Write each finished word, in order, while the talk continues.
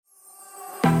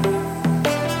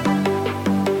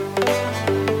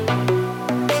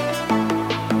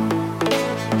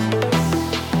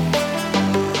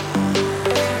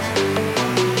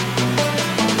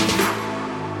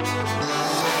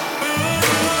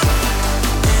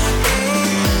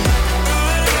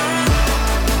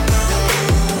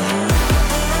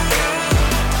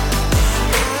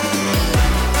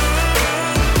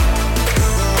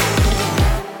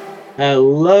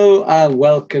Hello and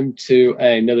welcome to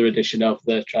another edition of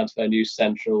the Transfer News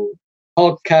Central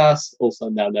podcast, also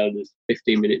now known as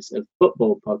 15 Minutes of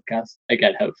Football podcast.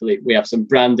 Again, hopefully we have some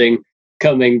branding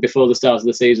coming before the start of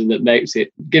the season that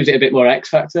gives it a bit more X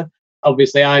factor.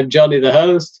 Obviously, I'm Johnny, the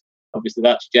host. Obviously,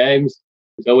 that's James,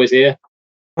 who's always here.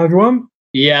 Hi, everyone.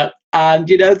 Yeah, and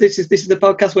this is the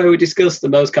podcast where we discuss the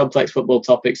most complex football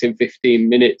topics in 15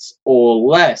 minutes or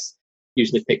less.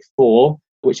 Usually pick 4,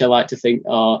 which I like to think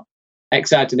are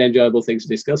exciting, enjoyable things to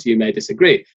discuss. You may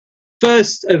disagree.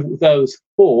 First of those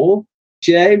 4,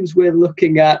 James, we're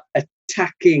looking at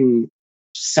attacking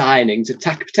signings,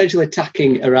 potentially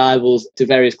attacking arrivals to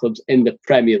various clubs in the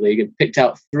Premier League, and picked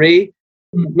out 3.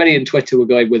 Many on Twitter were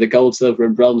going with a gold, silver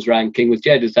and bronze ranking, with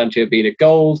Jadon Sancho being a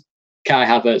gold, Kai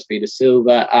Havertz being a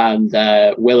silver, and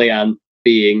Willian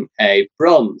being a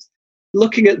bronze.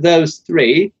 Looking at those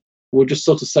 3, we're just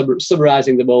sort of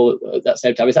summarising them all at that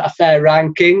same time. Is that a fair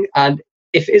ranking? And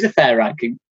if it is a fair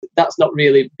ranking, that's not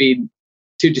really been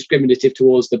too discriminative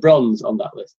towards the bronze on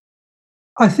that list.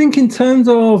 I think in terms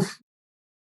of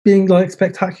being like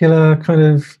spectacular kind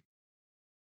of,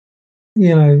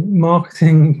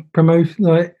 marketing, promotion,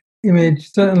 like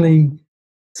image, certainly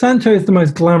Sancho is the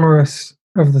most glamorous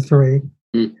of the 3.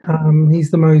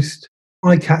 He's the most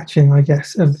eye-catching, I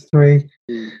guess, of the 3.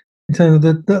 In terms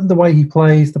of the way he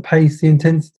plays, the pace, the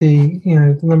intensity,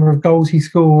 the number of goals he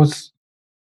scores.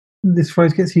 This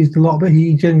phrase gets used a lot, but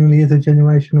he genuinely is a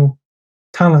generational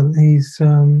talent. He's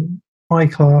high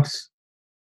class.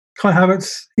 Kai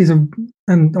Havertz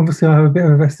and obviously I have a bit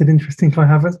of a vested interest in Kai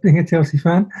Havertz being a Chelsea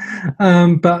fan.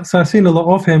 But so I've seen a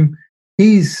lot of him.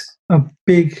 He's a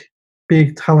big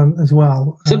talent as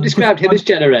well. Some described him as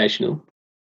generational.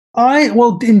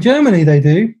 In Germany they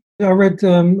do. I read,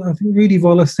 I think Rudi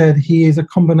Völler said he is a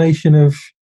combination of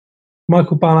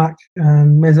Michael Ballack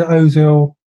and Mesut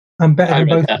Ozil and better than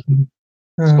both of them.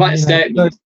 It's quite a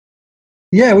statement.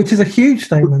 Yeah, which is a huge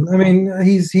statement. I mean,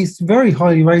 he's very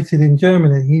highly rated in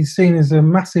Germany. He's seen as a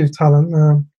massive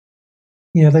talent.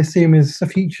 They see him as a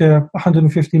future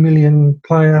 150 million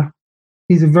player.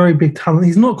 He's a very big talent.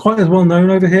 He's not quite as well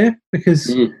known over here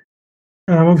because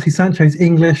obviously Sancho's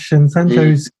English and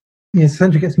Sancho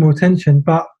gets more attention,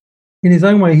 but in his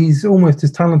own way, he's almost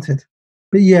as talented.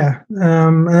 But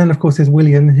and then of course there's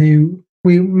Willian, who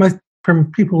most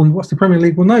people who watch the Premier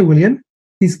League will know Willian.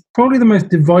 He's probably one of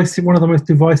the most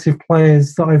divisive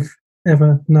players that I've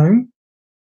ever known.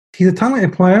 He's a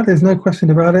talented player, there's no question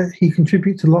about it. He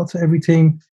contributes a lot to every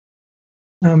team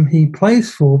he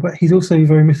plays for, but he's also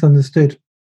very misunderstood.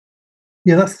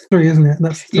 Yeah, that's 3, isn't it?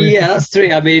 That's 3. Yeah, that's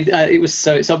 3. I mean,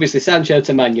 it's obviously Sancho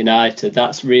to Man United.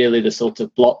 That's really the sort of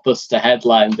blockbuster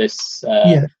headline this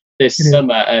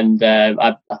summer, and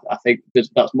I think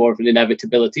that's more of an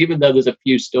inevitability. Even though there's a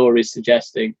few stories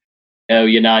suggesting,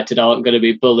 United aren't going to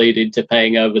be bullied into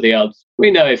paying over the odds. We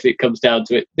know if it comes down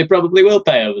to it, they probably will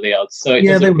pay over the odds. So it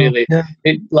doesn't really,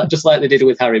 just like they did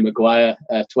with Harry Maguire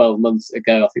 12 months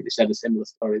ago. I think they said a similar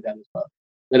story then as well.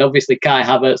 Then obviously Kai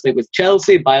Havertz linked with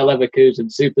Chelsea, Bayer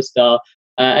Leverkusen superstar.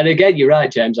 And again, you're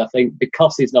right, James. I think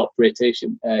because he's not British,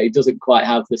 he doesn't quite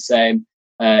have the same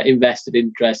invested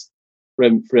interest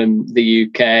from the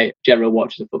UK, general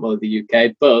watchers of football in the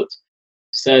UK, but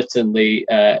certainly,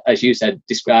 as you said,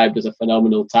 described as a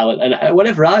phenomenal talent. And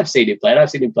whenever I've seen him play, and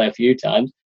I've seen him play a few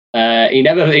times, he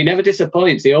never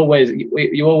disappoints. You always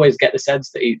get the sense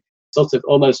that he sort of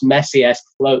almost Messi-esque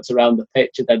floats around the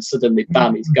pitch, and then suddenly,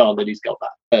 bam, he's gone, and he's got that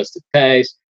burst of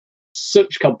pace,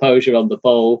 such composure on the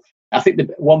ball. I think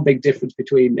the one big difference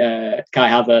between Kai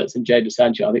Havertz and Jadon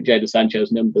Sancho, I think Jadon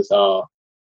Sancho's numbers are,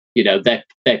 they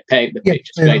paint the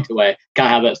picture straight away.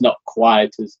 Kai Havertz not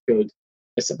quite as good,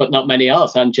 but not many are.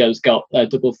 Sancho's got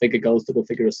double-figure goals,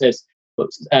 double-figure assists, but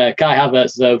Kai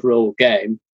Havertz's overall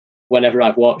game, whenever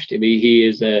I've watched him, he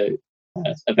is a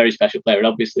very special player. And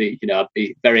obviously, I'd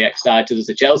be very excited as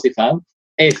a Chelsea fan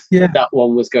if that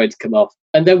one was going to come off.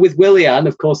 And then with Willian,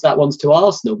 of course, that one's to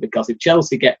Arsenal, because if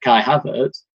Chelsea get Kai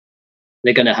Havertz,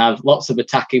 they're going to have lots of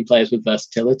attacking players with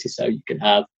versatility. So you can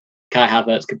have Kai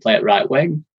Havertz can play at right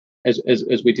wing, as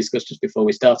we discussed just before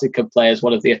we started, can play as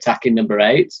one of the attacking number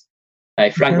 8s.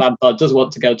 Frank Lampard does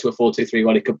want to go to a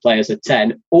 4-2-3-1. He could play as a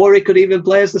 10, or he could even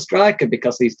play as the striker,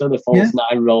 because he's done a false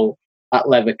 9 role at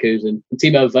Leverkusen. And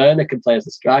Timo Werner can play as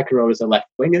a striker or as a left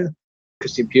winger.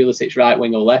 Christian Pulisic, right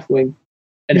wing or left wing.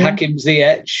 And Hakim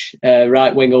Ziyech,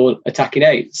 right wing or attacking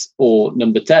 8s or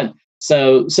number 10.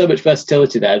 So much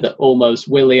versatility there that almost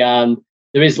Willian,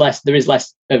 there is less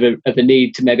of a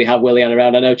need to maybe have Willian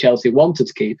around. I know Chelsea wanted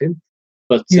to keep him,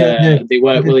 but they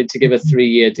weren't willing to give a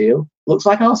 3-year deal. Looks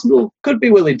like Arsenal could be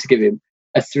willing to give him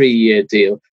a 3-year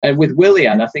deal. And with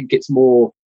Willian, I think it's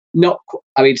more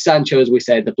I mean, Sancho, as we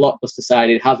say, the blockbuster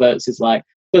signing. Havertz is like,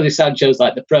 Sancho's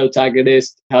like the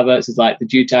protagonist. Havertz is like the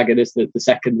deutagonist, the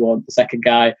second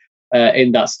guy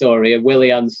in that story. And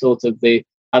Willian's sort of the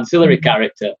ancillary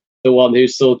character, the one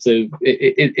who's sort of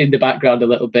in the background a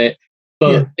little bit.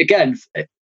 But again,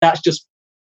 that's just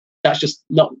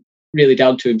not really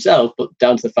down to himself, but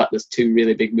down to the fact there's two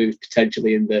really big moves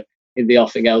potentially in the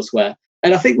offing elsewhere.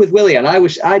 And I think with Willian,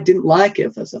 I didn't like it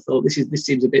at first. I thought this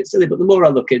seems a bit silly, but the more I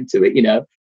look into it,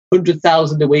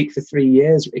 100,000 a week for 3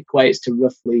 years equates to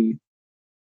roughly,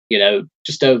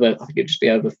 just over. I think it'd just be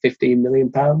over £15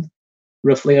 million,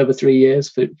 roughly over 3 years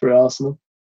for Arsenal.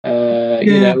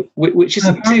 Which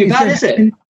isn't too bad, is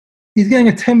it? He's getting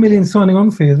a 10 million signing on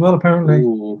fee as well, apparently.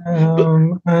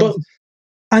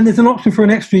 And there's an option for an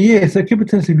extra year, so it could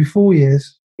potentially be 4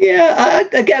 years. Yeah,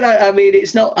 I mean,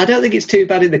 it's not. I don't think it's too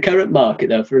bad in the current market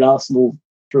though for a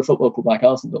football club like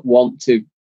Arsenal that want to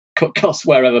cut costs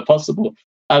wherever possible,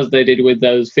 as they did with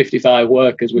those 55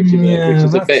 workers, which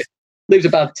is a bit leaves a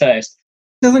bad taste.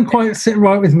 Doesn't quite sit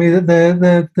right with me that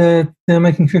they're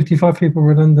making 55 people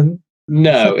redundant.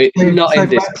 No, it's not in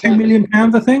this. £2 million,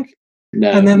 I think. No.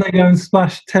 And then they go and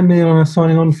splash 10 million on a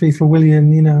signing on fee for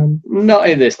Willian. Not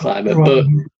in this climate,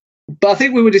 but I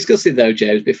think we were discussing though,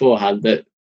 James, beforehand that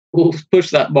we'll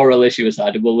push that moral issue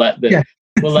aside and we'll let them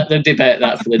debate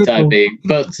that for the time being.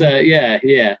 But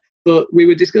But we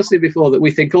were discussing before that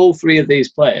we think all three of these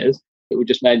players that we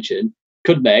just mentioned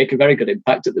could make a very good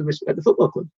impact at the football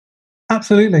club.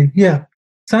 Absolutely, yeah.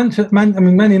 Sancho, Man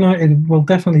United will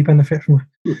definitely benefit from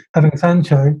having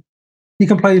Sancho. He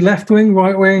can play left wing,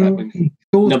 right wing. He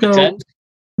scores Number goals. 10.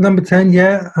 Number 10,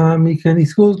 yeah. He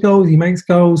scores goals. He makes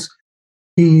goals.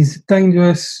 He's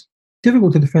dangerous,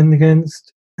 difficult to defend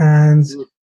against. And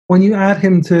when you add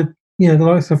him to the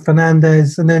likes of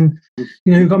Fernandes, and then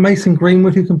you've got Mason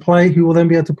Greenwood who can play, who will then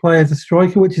be able to play as a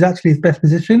striker, which is actually his best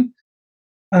position.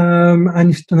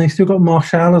 And they still got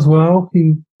Martial as well,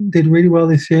 who did really well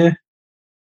this year.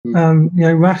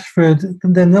 Rashford,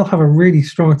 and then they'll have a really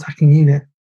strong attacking unit.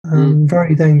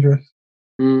 Very dangerous.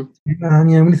 And when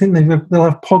you think they'll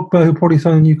have Pogba, who probably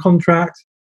signed a new contract.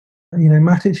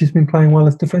 Matic has been playing well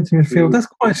as defensive midfield. That's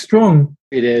quite strong.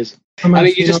 It is. I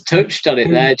mean, you just touched on it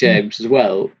there, James, as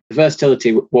well. The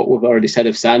versatility, what we've already said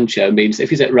of Sancho, means if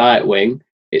he's at right wing,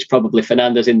 it's probably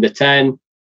Fernandes in the 10.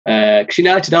 Because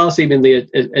United are seemingly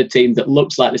a team that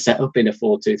looks like they're set up in a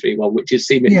 4-2-3-1, which is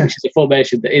a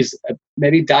formation that is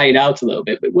maybe dying out a little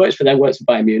bit, but it works for them, works for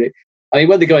Bayern Munich. I mean,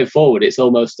 when they're going forward, it's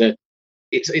almost a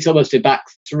back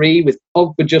three with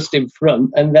Pogba just in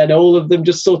front, and then all of them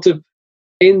just sort of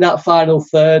in that final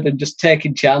third and just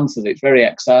taking chances. It's very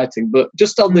exciting. But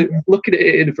just on looking at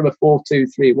it from a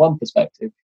 4-2-3-1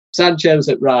 perspective, Sancho's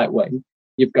at right wing.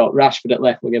 You've got Rashford at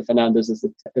left wing and Fernandes as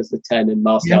the 10 and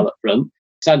Martial at front.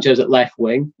 Sancho's at left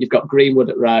wing. You've got Greenwood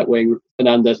at right wing,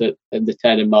 Fernandes at the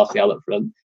 10 and Martial at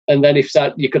front. And then if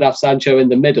you could have Sancho in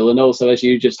the middle, and also, as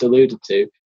you just alluded to,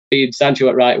 being Sancho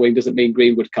at right wing doesn't mean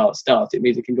Greenwood can't start. It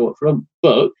means he can go up front.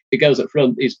 But if he goes up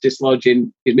front, he's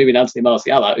moving Anthony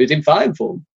Martial out, who's in fine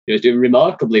form. He's doing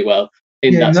remarkably well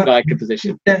in that striker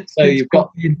position. So you've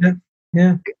got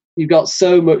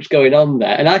so much going on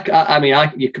there.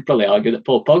 And you could probably argue that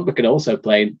Paul Pogba can also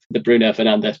play the Bruno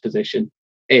Fernandes position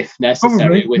if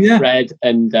necessary, with Fred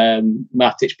and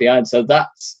Matic behind. So that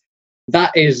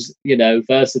is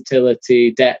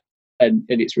versatility, depth, and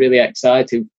it's really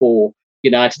exciting for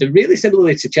United, and really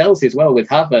similarly to Chelsea as well with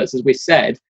Havertz, as we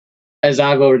said, as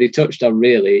I've already touched on.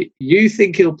 Really, you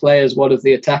think he'll play as one of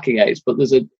the attacking eights, but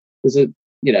there's a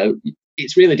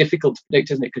it's really difficult to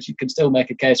predict, isn't it? Because you can still make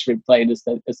a case for him playing as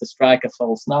the striker,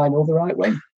 false nine, or the right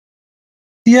wing.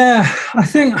 Yeah, I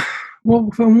think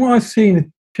from what I've seen at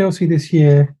Chelsea this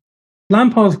year,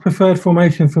 Lampard's preferred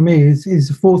formation for me is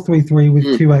 4-3-3 with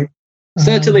 2-8.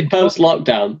 Certainly post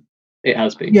lockdown, it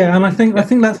has been. Yeah, and I think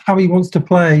that's how he wants to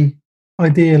play.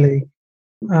 Ideally,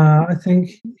 I think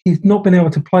he's not been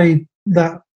able to play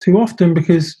that too often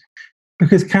because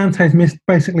Kante's missed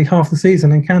basically half the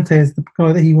season, and Kante is the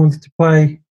guy that he wanted to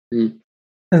play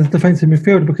as a defensive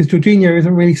midfielder, because Jorginho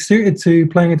isn't really suited to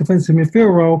playing a defensive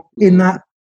midfield role in that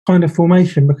kind of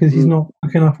formation because he's not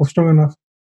quick enough or strong enough.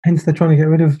 Hence, they're trying to get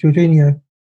rid of Jorginho.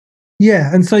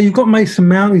 Yeah, and so you've got Mason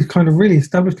Mount, who's kind of really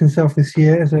established himself this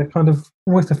year as a kind of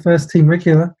almost a first-team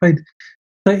regular. Played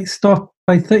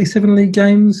 37 league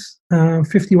games,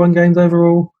 51 games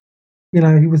overall. He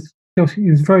was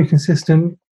very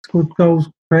consistent, scored goals,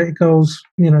 created goals.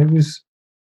 He was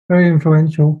very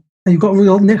influential. And you've got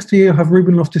next year you have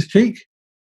Ruben Loftus-Cheek,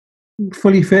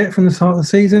 fully fit from the start of the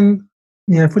season.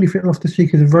 Yeah, fully fit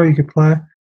Loftus-Cheek is a very good player.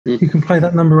 He can play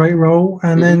that number 8 role,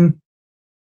 and then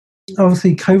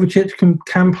Obviously, Kovacic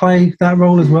can play that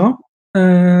role as well,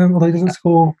 although he doesn't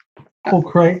score or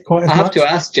create quite as much. I have to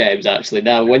ask James, actually,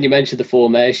 now, when you mentioned the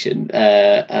formation,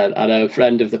 and I know a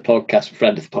friend of the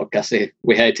podcast,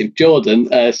 we hate him, Jordan,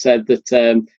 said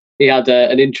that he had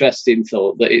an interesting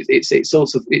thought that it's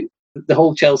sort of... the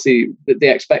whole Chelsea, the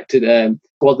expected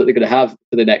squad that they're going to have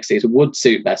for the next season would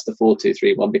suit best the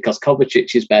 4-2-3-1 because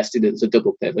Kovacic is best in a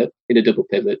double pivot,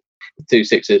 two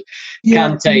sixers. Yeah,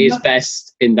 Kante is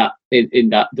best in that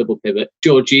double pivot.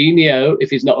 Jorginho, if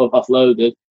he's not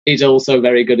offloaded, he's also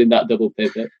very good in that double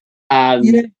pivot.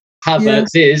 And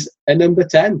Havertz is a number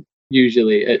 10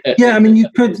 usually. You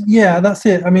could. Yeah, that's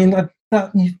it. I mean,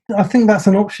 I think that's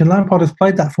an option. Lampard has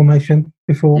played that formation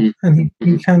before, and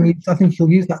he can. I think he'll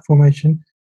use that formation.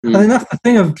 I think that's the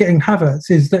thing of getting Havertz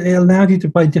is that it allowed you to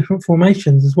play different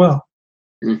formations as well.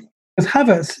 Because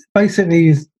Havertz basically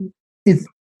is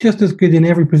just as good in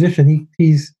every position.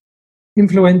 He's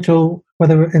influential,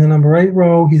 whether in the number 8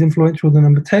 role, he's influential in the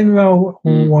number 10 role,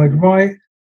 or wide right,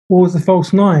 or as a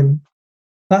false 9.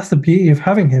 That's the beauty of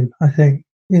having him, I think.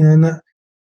 And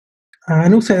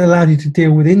also it allowed you to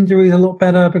deal with injuries a lot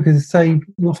better because, say,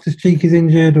 Loftus-Cheek is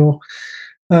injured or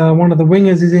one of the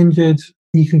wingers is injured,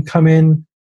 he can come in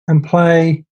and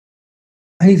play.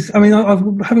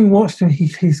 Having watched him,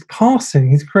 his passing,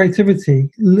 his creativity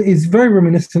is very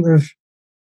reminiscent of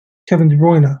Kevin De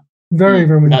Bruyne. Very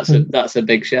reminiscent. That's a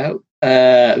big shout.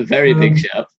 Very big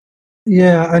shout.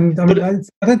 Yeah, and I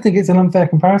don't think it's an unfair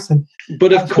comparison.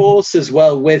 But of course, as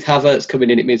well, with Havertz coming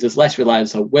in, it means there's less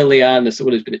reliance on Willian, as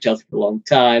someone who's been at Chelsea for a long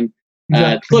time.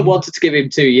 Exactly. The club wanted to give him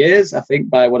 2 years, I think,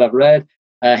 by what I've read.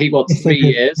 He wants 3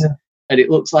 years, and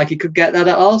it looks like he could get that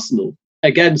at Arsenal.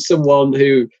 Again, someone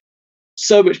who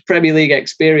so much Premier League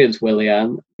experience,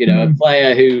 Willian, a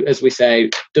player who, as we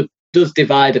say, does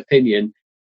divide opinion,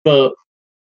 but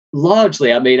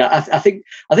largely, I think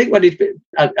when he's been,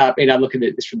 I'm looking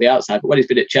at this from the outside, but when he's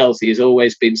been at Chelsea, he's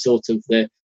always been sort of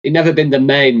he's never been the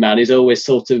main man. He's always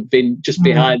sort of been just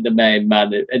behind the main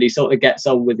man, and he sort of gets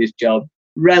on with his job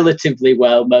relatively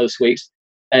well most weeks.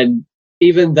 And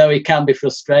even though he can be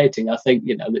frustrating, I think,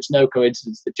 it's no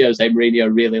coincidence that Jose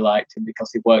Mourinho really liked him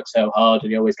because he worked so hard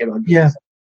and he always gave 100%.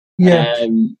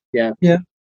 And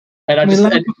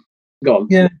go on.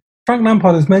 Yeah, Frank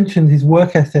Lampard has mentioned his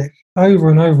work ethic over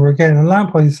and over again, and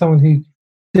Lampard is someone who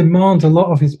demands a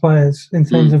lot of his players in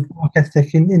terms of work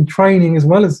ethic in training as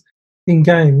well as in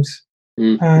games.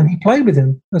 And he played with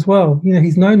him as well.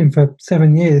 He's known him for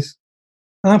 7 years.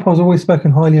 Lampard's always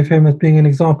spoken highly of him as being an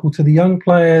example to the young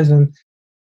players and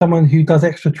someone who does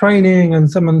extra training and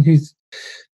someone who's,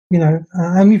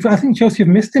 I think Chelsea have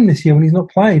missed him this year when he's not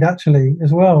played actually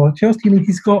as well. Chelsea,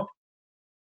 he's got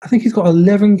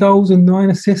 11 goals and 9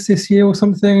 assists this year or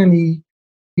something, and he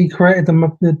created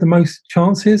the most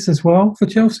chances as well for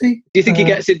Chelsea. Do you think he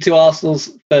gets into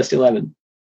Arsenal's first 11?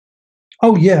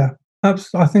 Oh yeah, I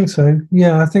think so.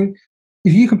 Yeah, I think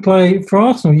if you could play for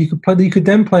Arsenal, you could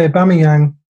then play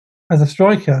Aubameyang as a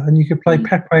striker, and you could play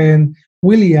Pepe and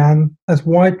Willian as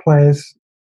wide players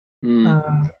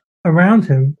around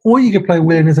him, or you could play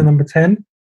Willian as a number 10.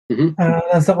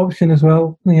 As that option as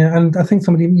well. Yeah, and I think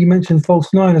you mentioned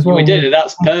false 9 as well. We did.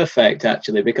 That's perfect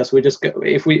actually, because we just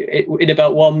in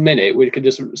about 1 minute we could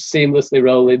just seamlessly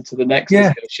roll into the next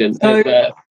discussion.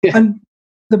 And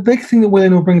the big thing that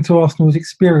Willian will bring to Arsenal is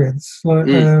experience.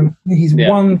 He's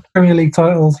won Premier League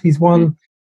titles. He's won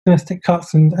domestic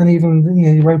cups and even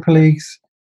Europa Leagues.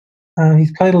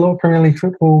 He's played a lot of Premier League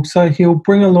football, so he'll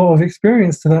bring a lot of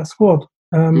experience to that squad.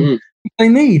 They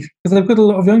need, because they've got a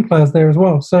lot of young players there as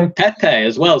well. So Pepe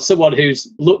as well, someone who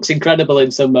looks incredible in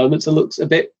some moments and looks a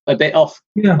bit off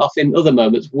in other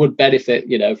moments, would benefit,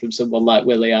 from someone like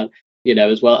Willian,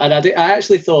 as well. And I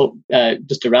actually thought,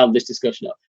 just around this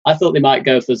discussion, I thought they might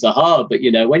go for Zaha, but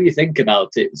when you think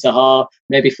about it, Zaha,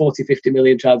 maybe 40-50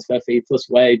 million transfer fee plus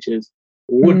wages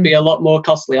would be a lot more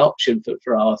costly option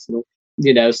for Arsenal.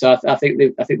 So I think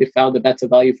they found a better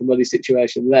value for money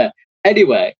situation there.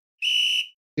 Anyway.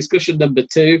 Discussion number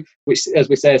 2, which, as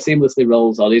we say, seamlessly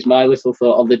rolls on, is my little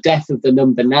thought on the death of the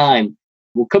number 9.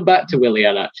 We'll come back to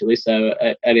Willian, actually, so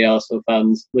any Arsenal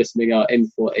fans listening are in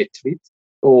for a tweet,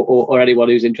 or anyone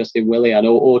who's interested in Willian,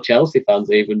 or Chelsea fans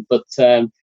even. But, death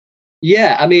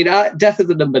of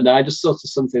the number 9, just sort of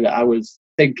something that I've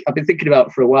been thinking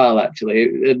about for a while,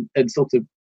 actually, and sort of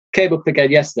came up again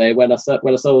yesterday when I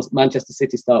saw Manchester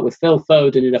City start with Phil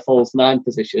Foden in a false 9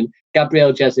 position,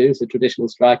 Gabriel Jesus, a traditional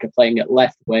striker, playing at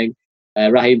left wing,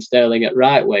 Raheem Sterling at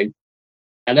right wing.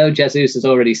 I know Jesus has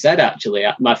already said, actually,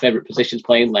 my favourite position is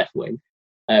playing left wing,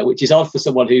 which is odd for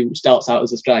someone who starts out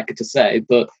as a striker to say,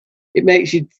 but it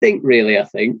makes you think, really, I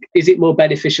think. Is it more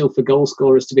beneficial for goal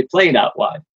scorers to be playing out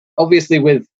wide? Obviously,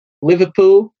 with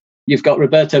Liverpool, you've got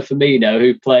Roberto Firmino,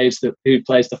 who plays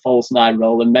the false nine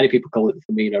role, and many people call it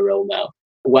the Firmino role now,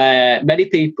 where many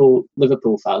people,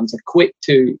 Liverpool fans, are quick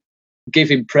to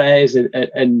give him praise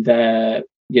and for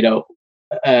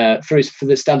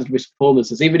the standard of his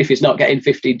performances, even if he's not getting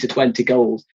 15 to 20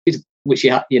 goals, which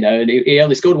and he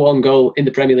only scored one goal in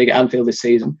the Premier League at Anfield this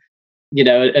season.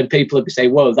 And people would be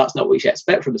saying, whoa, that's not what you should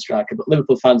expect from a striker. But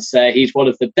Liverpool fans say he's one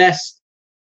of the best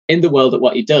in the world at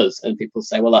what he does. And people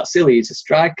say, well, that's silly, he's a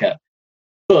striker.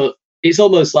 But it's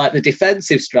almost like the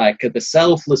defensive striker, the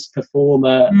selfless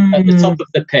performer at the top of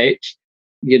the pitch,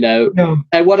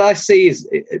 And what I see is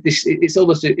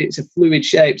it's a fluid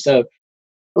shape. So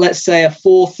let's say a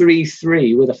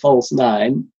 4-3-3 with a false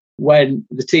nine, when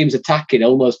the team's attacking,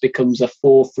 almost becomes a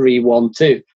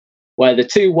 4-3-1-2. Where the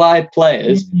two wide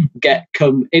players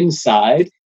come inside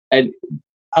and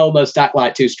almost act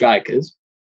like two strikers,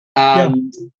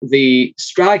 and the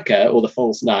striker or the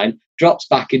false nine drops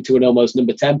back into an almost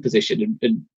number 10 position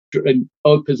and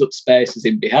opens up spaces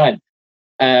in behind.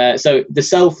 So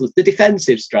the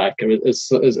defensive striker,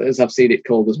 as I've seen it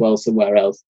called as well somewhere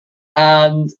else,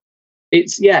 and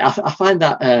I find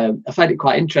it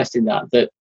quite interesting that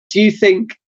do you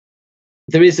think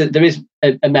there is a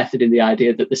method in the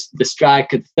idea that the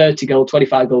striker, the 30-goal,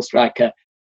 25-goal striker,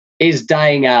 is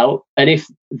dying out, and if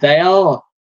they are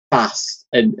fast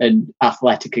and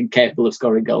athletic and capable of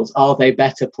scoring goals, are they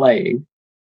better playing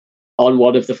on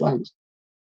one of the flanks?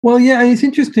 Well, yeah, it's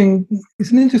interesting.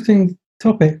 It's an interesting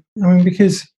topic. I mean,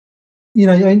 because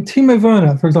Timo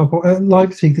Werner, for example, at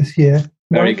Leipzig this year,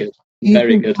 very good. He's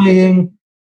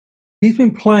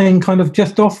been playing kind of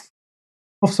just off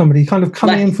somebody, kind of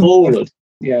coming in from forward.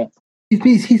 Yeah,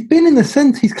 he's been in the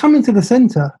centre. He's come into the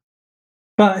centre,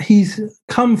 but he's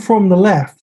come from the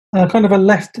left, kind of a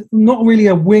left, not really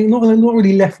a wing, not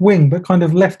really left wing, but kind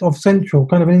of left of central,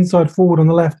 kind of an inside forward on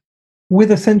the left, with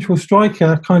a central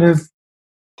striker, kind of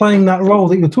playing that role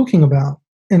that you're talking about.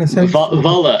 In a sense,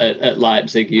 Voller at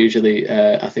Leipzig usually,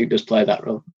 I think, does play that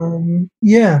role.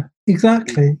 Yeah,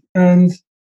 exactly, and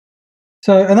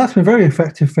that's been very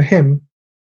effective for him.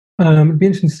 It'd be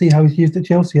interesting to see how he's used at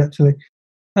Chelsea, actually.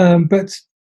 But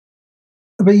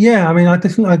yeah, I mean, I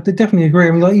definitely agree.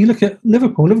 I mean, like, you look at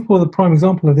Liverpool. Liverpool are the prime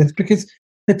example of this because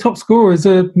their top scorers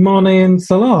are Mane and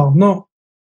Salah, not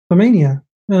Firmino.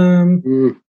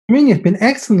 Firmino's been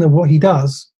excellent at what he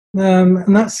does, and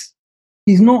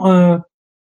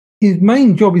his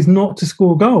main job is not to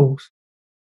score goals,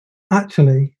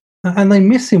 actually, and they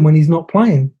miss him when he's not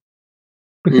playing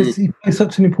because he plays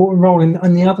such an important role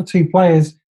in the other two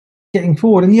players getting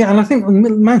forward. And I think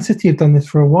Man City have done this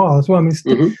for a while as well. I mean,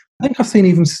 I think I've seen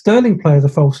even Sterling play as a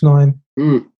false nine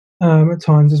at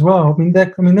times as well. I mean,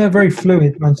 they're very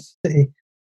fluid, Manchester City,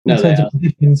 in terms of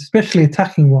positions, especially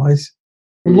attacking wise.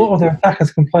 A lot of their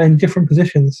attackers can play in different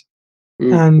positions,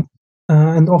 and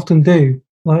often do.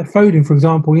 Like Foden, for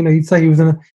example, you'd say he was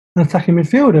an attacking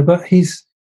midfielder, but he's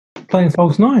playing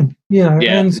false nine.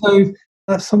 And so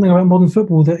that's something about modern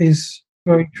football that is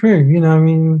very true. I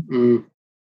mean.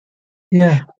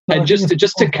 Yeah, and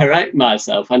just to correct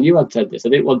myself, I knew I'd said this. I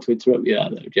didn't want to interrupt you there,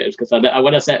 James, because when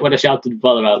I shouted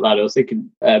Voller out loud, I was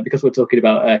thinking because we're talking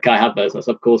about Kai Havertz, that's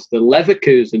of course the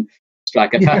Leverkusen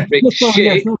striker Patrick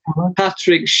Schick.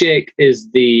 Patrick Schick is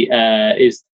the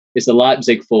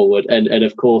Leipzig forward, and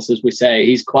of course, as we say,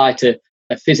 he's quite a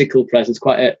physical presence,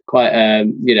 quite a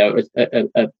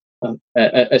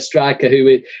striker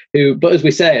who, but as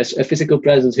we say, a physical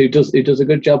presence who does a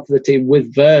good job for the team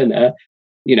with Werner.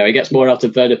 He gets more out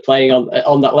of Werner playing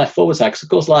on that left forward side. Because of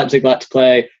course, Leipzig like to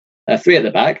play three at the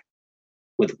back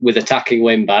with attacking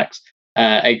wing backs.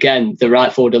 Again, the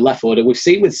right forward and left forward. And we've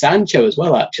seen with Sancho as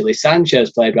well. Actually,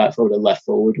 Sancho's played right forward and left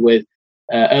forward with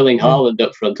Erling Haaland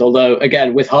up front. Although,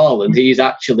 again, with Haaland, he's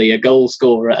actually a goal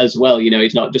scorer as well.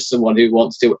 He's not just someone who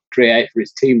wants to create for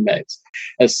his teammates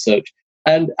as such.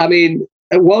 And I mean,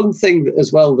 one thing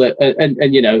as well that, and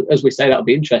as we say, that'll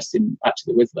be interesting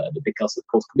actually with Werner, because of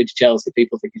course coming to Chelsea,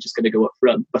 people think he's just going to go up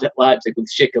front, but at Leipzig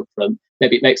with Schick up front,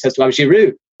 maybe it makes sense to have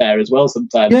Giroud there as well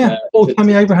sometimes. Yeah, or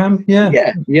Tammy Abraham. Yeah.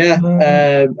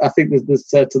 I think there's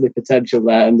certainly potential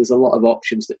there, and there's a lot of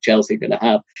options that Chelsea are going to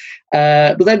have.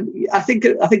 But then I think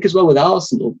as well with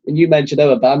Arsenal, and you mentioned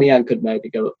Aubameyang could maybe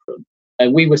go up front,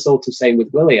 and we were sort of saying with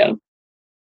Willian,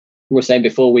 we were saying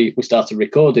before we started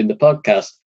recording the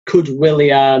podcast. Could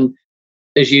Willian,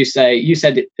 as you say, you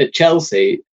said it at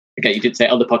Chelsea, again, you didn't say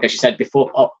it on the podcast, you said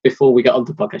before we got on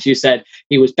the podcast, you said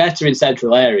he was better in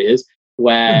central areas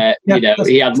where,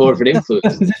 he had more of an influence.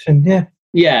 Best position, yeah.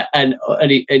 Yeah, and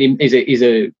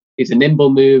he's He's a nimble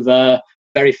mover,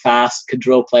 very fast, can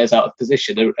draw players out of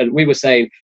position. And we were saying,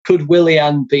 could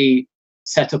Willian be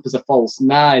set up as a false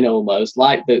 9 almost,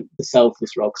 like the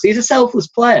selfless role? Because he's a selfless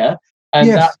player, and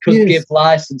that could give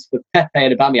license for Pepe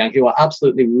and Aubameyang, who are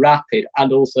absolutely rapid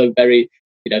and also very,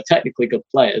 technically good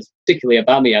players, particularly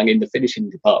Aubameyang in the finishing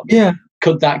department. Yeah.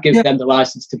 Could that give them the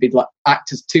license to be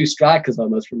act as 2 strikers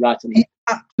almost from right and left?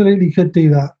 He absolutely could do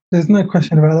that. There's no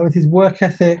question about that. With his work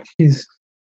ethic, his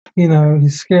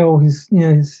skill,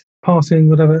 his passing,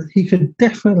 whatever, he could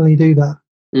definitely do that.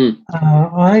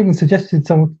 I even suggested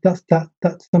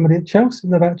that's somebody at Chelsea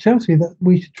that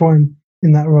we should try him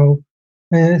in that role,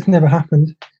 and it's never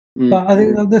happened. But I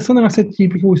think there's something I said to you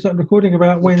before we started recording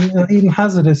about when Eden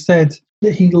Hazard has said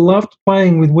that he loved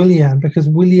playing with Willian because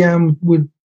Willian would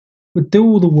do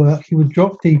all the work. He would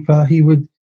drop deeper. He would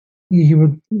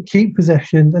keep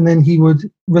possession, and then he would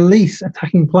release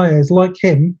attacking players like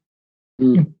him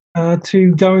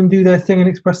to go and do their thing and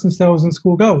express themselves and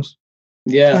score goals.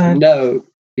 And so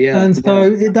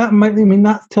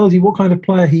that tells you what kind of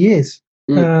player he is.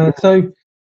 So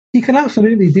he can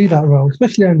absolutely do that role,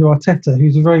 especially under Arteta,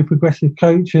 who's a very progressive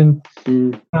coach and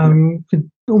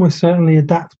could almost certainly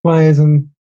adapt players and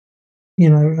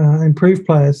improve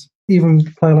players, even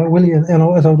a player like Willian,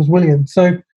 as old as Willian.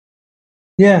 So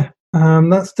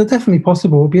that's definitely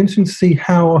possible. It'll be interesting to see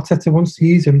how Arteta wants to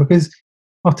use him, because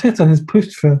Arteta has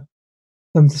pushed for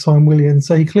them to sign Willian,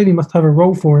 so he clearly must have a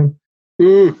role for him.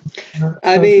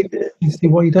 I mean, see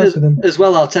what he does with him as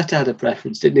well. Arteta had a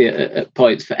preference, didn't he, at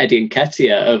points for Eddie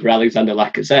Nketiah over Alexander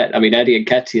Lacazette. I mean, Eddie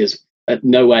Nketiah's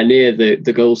nowhere near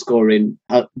the goal scoring.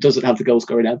 Doesn't have the goal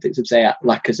scoring antics of say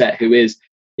Lacazette, who is,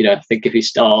 I think if he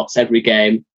starts every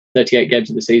game, 38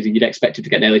 games in the season, you'd expect him to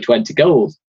get nearly 20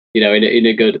 goals. In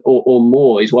a good or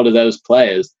more. He's one of those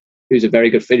players who's a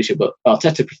very good finisher, but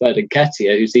Arteta preferred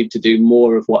Nketiah, who seemed to do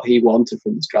more of what he wanted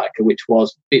from the striker, which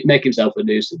was make himself a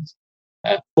nuisance.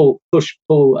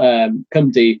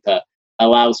 Come deeper,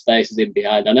 allow spaces in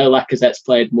behind. I know Lacazette's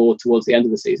played more towards the end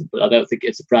of the season, but I don't think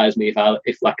it'd surprise me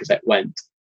if Lacazette went,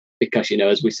 because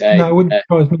as we say, no, it wouldn't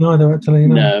surprise me either. Actually,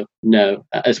 no.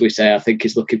 As we say, I think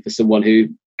he's looking for someone who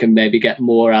can maybe get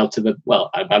more out of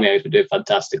Aubameyang's been doing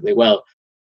fantastically well,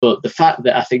 but the fact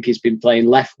that I think he's been playing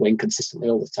left wing consistently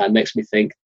all the time makes me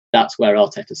think that's where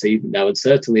Arteta sees him now, and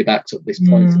certainly backs up this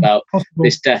point about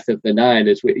this death of the 9,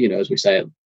 as we say.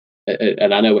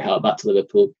 And I know we hark back to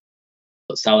Liverpool,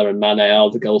 but Salah and Mane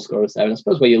are the goal scorers there. And I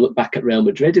suppose when you look back at Real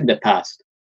Madrid in the past,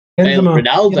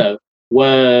 Ronaldo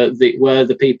were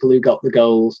the people who got the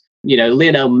goals.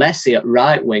 Lionel Messi at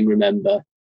right wing, remember?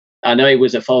 I know he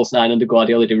was a false 9 under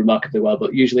Guardiola, did remarkably well,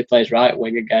 but usually plays right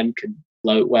wing again, can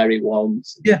float where he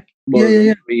wants.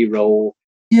 Free roll.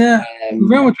 Yeah, the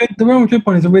Real Madrid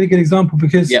one is a really good example,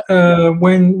 because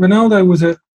when Ronaldo was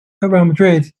at Real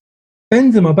Madrid,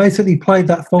 Benzema basically played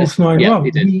that false 9 role.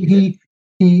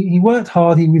 He worked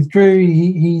hard. He withdrew.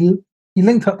 He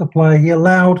linked up the play. He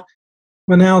allowed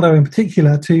Ronaldo in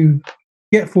particular to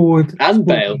get forward, and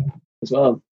Bale as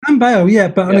well. And Bale,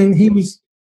 but I mean, he's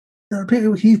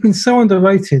been so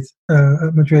underrated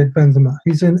at Madrid. Benzema,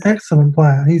 he's an excellent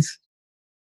player.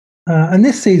 And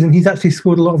this season he's actually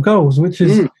scored a lot of goals, which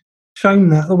has shown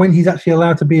that when he's actually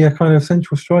allowed to be a kind of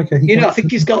central striker. I think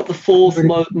he's got the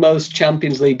 4th most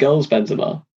Champions League goals,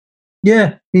 Benzema.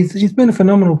 Yeah, he's been a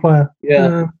phenomenal player.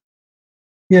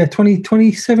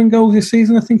 27 goals this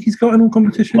season, I think he's got in all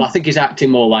competitions. Well, I think he's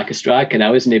acting more like a striker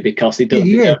now, isn't he? Because he doesn't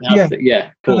have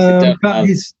of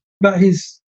course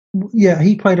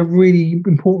he played a really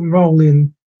important role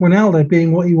in Ronaldo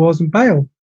being what he was, and Bale.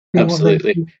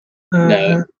 Absolutely.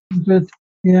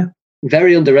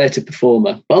 Very underrated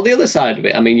performer. But on the other side of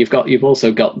it, I mean, you've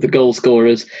also got the goal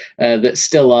scorers that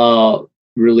still are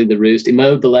ruling the roost.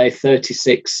 Immobile,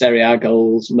 36 Serie A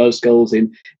goals, most goals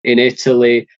in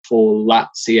Italy for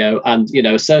Lazio, and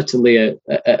certainly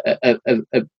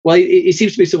he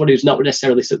seems to be someone who's not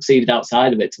necessarily succeeded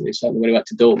outside of Italy. Certainly when he went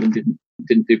to Dortmund,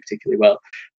 didn't do particularly well.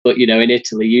 But in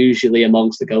Italy, usually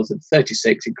amongst the goals, of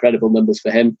 36, incredible numbers for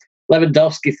him.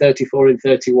 Lewandowski, 34 in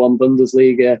 31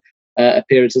 Bundesliga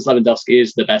appearances. Lewandowski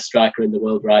is the best striker in the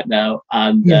world right now,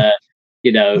 and for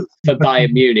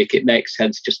Bayern Munich, it makes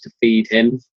sense just to feed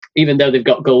him, even though they've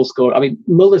got goal scorer. I mean,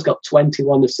 Muller's got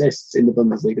 21 assists in the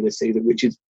Bundesliga this season, which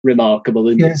is remarkable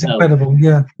in itself. Incredible,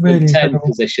 really incredible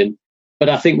position. But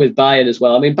I think with Bayern as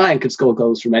well, I mean, Bayern could score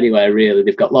goals from anywhere, really.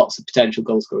 They've got lots of potential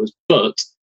goal scorers, but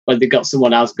when they've got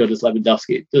someone as good as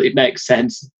Lewandowski, it makes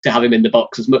sense to have him in the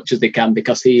box as much as they can,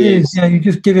 because he is. Yeah, you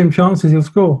just give him chances, he'll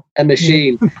score. A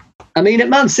machine. I mean, at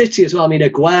Man City as well, I mean,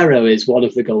 Aguero is one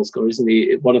of the goal scorers, isn't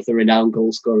he? One of the renowned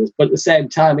goal scorers. But at the same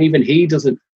time, even he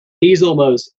doesn't, he's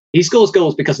almost He scores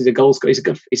goals because he's a goal scorer.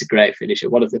 He's a great finisher,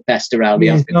 one of the best around. He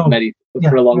has been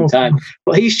for a long time.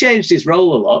 But he's changed his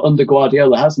role a lot under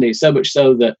Guardiola, hasn't he? So much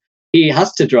so that he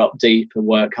has to drop deep and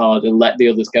work hard and let the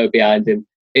others go behind him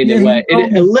in a way,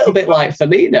 a little bit like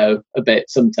Firmino, a bit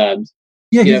sometimes.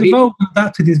 Yeah, he's evolved and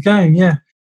adapted his game. Yeah,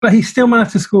 but he still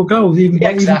managed to score goals even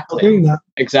doing that.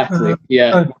 Exactly.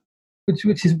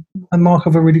 Which is a mark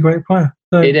of a really great player.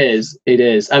 So. It is.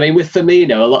 I mean, with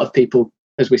Firmino, a lot of people,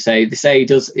 as we say, they say he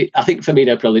does. I think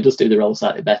Firmino probably does do the role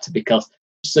slightly better because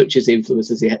such as influence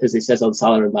as he says on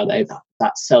Salah and Mane,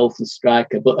 that selfless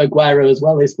striker. But Aguero as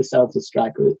well is the selfless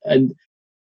striker, and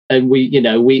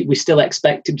we still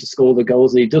expect him to score the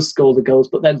goals, and he does score the goals.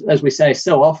 But then, as we say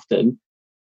so often,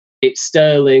 it's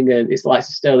Sterling and it's like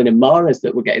Sterling and Mahrez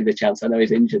that were getting the chance. I know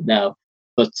he's injured now,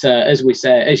 but as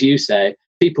you say,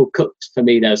 people cut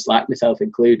Firmino slack, myself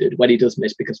included, when he does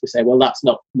miss because we say, well, that's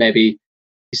not maybe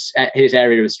his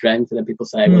area of strength, and then people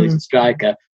say, well, he's a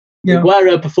striker. Yeah.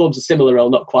 Aguero performs a similar role,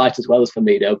 not quite as well as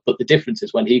Firmino, but the difference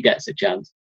is when he gets a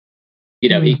chance,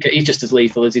 he's just as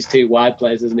lethal as his two wide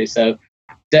players, isn't he? So,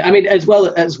 I mean, as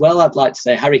well, I'd like to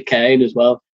say Harry Kane as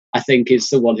well. I think is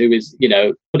someone who is,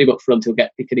 put him up front,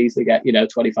 he can easily get,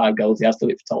 25 goals. He has done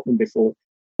it for Tottenham before,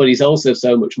 but he's also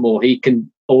so much more. He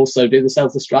can also do the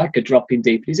selfless striker, dropping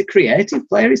deep. He's a creative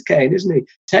player, is Kane, isn't he?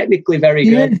 Technically very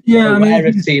good. Yeah, aware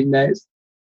of teammates.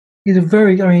 He's a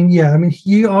very. I was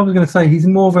going to say he's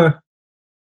more of a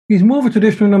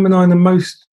traditional number 9 than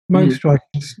most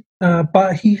strikers,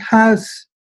 but he has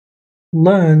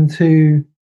learned to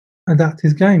adapt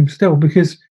his game still,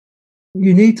 because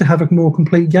you need to have a more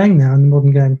complete game now in the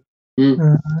modern game.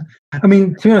 To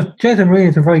be honest, Jose Mourinho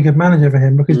is a very good manager for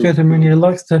him, because Jose Mourinho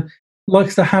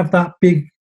likes to have that big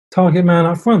target man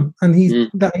up front, and he's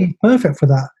perfect for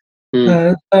that.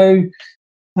 So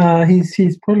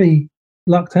he's probably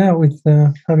lucked out with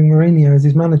having Mourinho as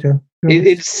his manager.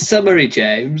 In summary,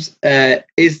 James,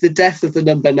 is the death of the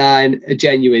number 9 a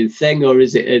genuine thing, or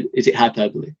is it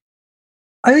hyperbole?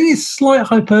 I think it's slight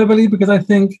hyperbole, because I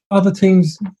think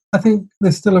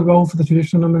there's still a role for the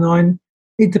traditional number 9.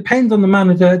 It depends on the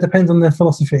manager. It depends on their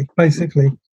philosophy,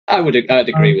 basically. I'd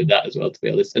agree with that as well, to be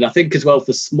honest. And I think as well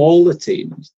for smaller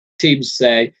teams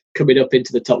say coming up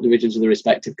into the top divisions of the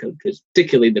respective countries,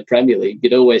 particularly in the Premier League,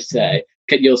 you'd always say,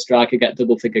 can your striker get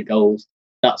double-figure goals?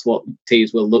 That's what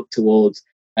teams will look towards,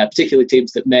 particularly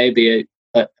teams that maybe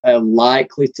are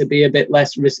likely to be a bit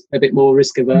more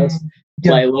risk-averse,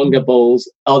 play longer balls.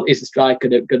 Is the striker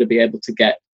going to be able to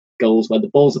get goals when the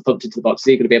balls are pumped into the box? Is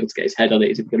he going to be able to get his head on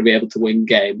it? Is he going to be able to win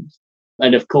games?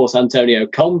 And of course, Antonio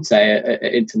Conte at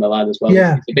Inter Milan as well.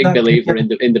 Yeah, he's a big believer in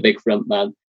the big front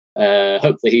man.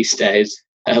 Hopefully, he stays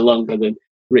longer than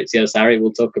Maurizio Sarri.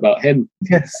 We'll talk about him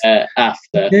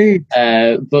after.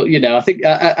 But I think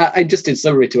I just in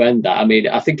summary to end that. I mean,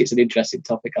 I think it's an interesting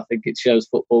topic. I think it shows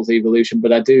football's evolution,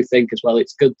 but I do think as well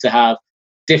it's good to have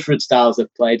different styles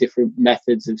of play, different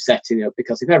methods of setting up.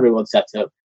 Because if everyone sets up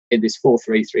in this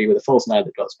 4-3-3 with a false 9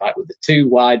 that drops back with the 2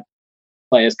 wide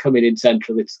players coming in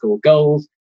centrally to score goals,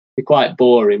 it'd be quite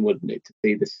boring, wouldn't it, to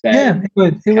see the same? Yeah, it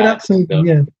would. It would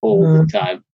absolutely, all the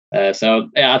time. I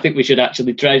think we should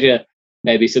actually treasure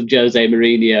maybe some Jose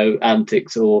Mourinho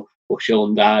antics or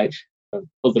Sean Dyche.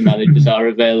 Other managers are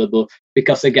available,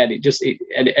 because again, it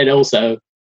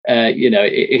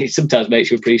sometimes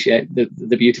makes you appreciate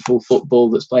the beautiful football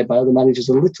that's played by other managers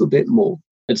a little bit more,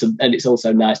 and it's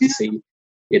also nice to see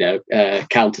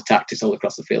counter tactics all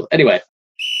across the field. Anyway,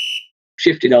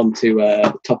 shifting on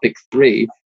to topic 3,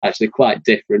 actually quite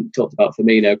different. Talked about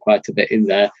Firmino quite a bit in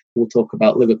there. We'll talk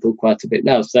about Liverpool quite a bit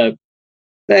now. So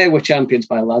they were champions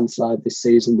by a landslide this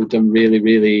season. They've done really,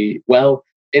 really well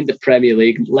in the Premier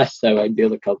League, less so in the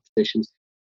other competitions.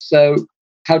 So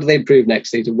how do they improve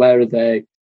next season? Where are they?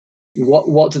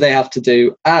 What do they have to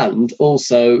do? And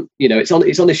also, it's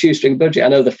on a shoestring budget. I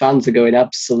know the fans are going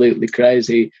absolutely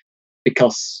crazy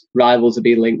because rivals are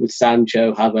being linked with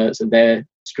Sancho, Havertz, and they're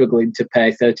struggling to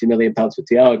pay £30 million for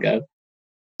Thiago.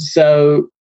 So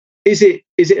is it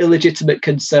a legitimate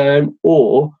concern,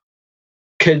 or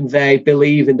can they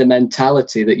believe in the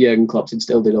mentality that Jurgen Klopp's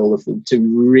instilled in all of them to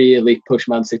really push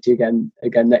Man City again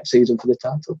next season for the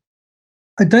title?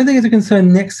 I don't think it's a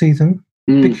concern next season,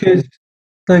 because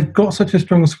they've got such a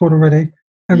strong squad already,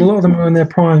 and a lot of them are in their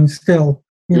prime still.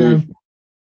 Mane,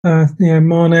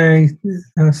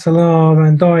 Salah,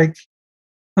 Van Dijk,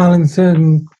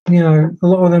 Alisson. A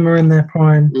lot of them are in their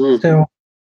prime still.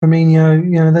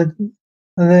 Firmino.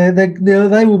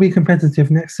 They will be competitive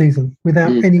next season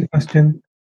without any question.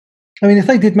 I mean, if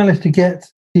they did manage to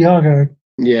get Thiago,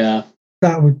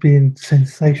 That would be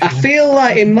sensational. I feel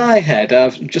like in my head,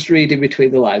 I'm just reading between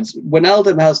the lines,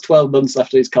 Wijnaldum has 12 months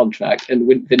left on his contract and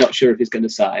they're not sure if he's going to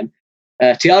sign.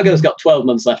 Thiago's got 12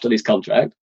 months left on his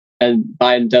contract and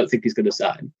Bayern don't think he's going to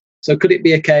sign. So could it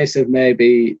be a case of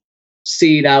maybe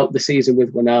seeing out the season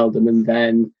with Wijnaldum and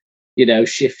then,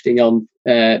 shifting on,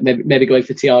 maybe going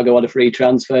for Thiago on a free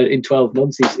transfer in 12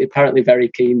 months? He's apparently very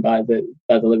keen by the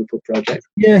Liverpool project.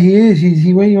 Yeah, he is.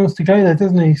 He really wants to go there,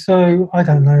 doesn't he? So I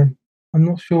don't know. I'm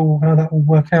not sure how that will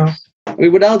work out. I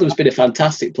mean, Wijnaldum's been a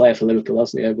fantastic player for Liverpool,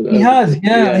 hasn't he? He has.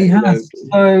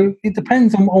 So it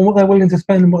depends on what they're willing to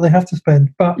spend and what they have to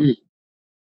spend. But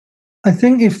I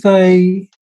think they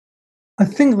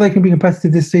can be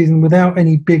competitive this season without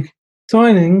any big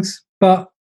signings.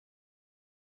 But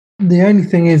the only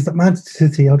thing is that Manchester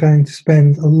City are going to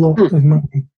spend a lot of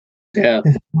money. Yeah.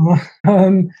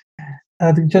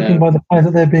 Judging by the players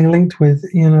that they're being linked with,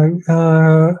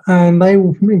 and they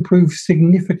will improve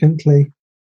significantly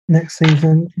next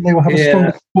season. They will have a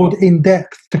stronger squad in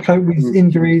depth to cope with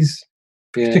injuries,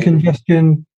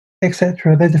 congestion,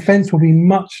 etc. Their defence will be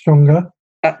much stronger,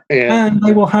 and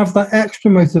they will have that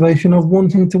extra motivation of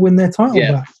wanting to win their title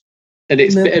back. And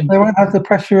they won't have the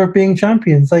pressure of being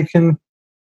champions. They can.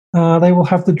 They will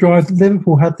have the drive that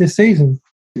Liverpool had this season,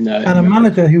 and a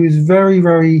manager who is very,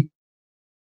 very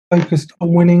focused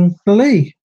on winning the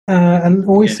league, and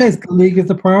always says the league is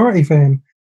the priority for him,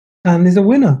 and is a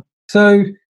winner. So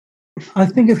I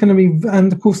think it's going to be,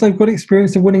 and of course they've got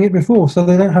experience of winning it before, so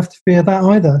they don't have to fear that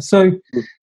either. So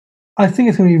I think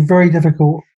it's going to be very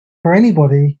difficult for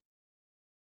anybody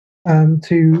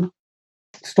to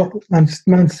stop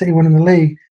Manchester City winning the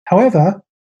league. However,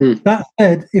 that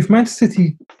said, if Manchester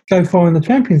City go far in the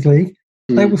Champions League,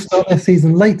 they will start their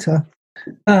season later.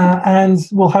 And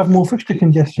will have more fixture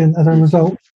congestion as a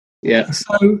result. Yeah.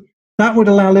 So that would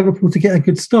allow Liverpool to get a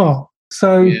good start.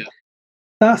 So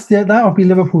that would be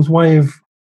Liverpool's way of,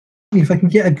 if they can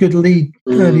get a good lead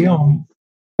early on.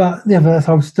 But nevertheless,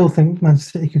 I would still think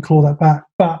Manchester City could claw that back.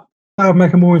 But that would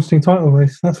make a more interesting title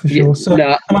race, that's for sure. So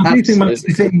I do think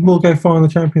Manchester City will go far in the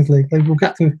Champions League. They will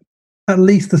get to at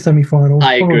least the semi-final.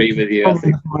 I agree with you.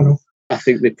 I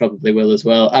think they probably will as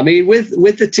well. I mean, with the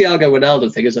Thiago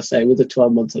Wijnaldum thing, as I say, with the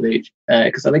 12 months on each,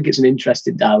 because I think it's an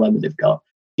interesting dilemma they've got.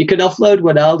 You can offload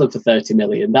Wijnaldum for 30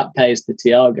 million. That pays the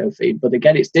Thiago fee. But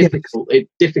again, it's difficult. It's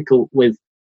difficult with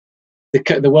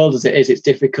the world as it is. It's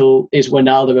difficult. Is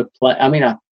Wijnaldum a player? I mean,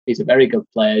 he's a very good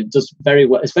player. Does very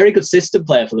well. It's a very good system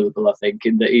player for Liverpool, I think,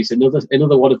 in that he's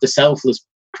another one of the selfless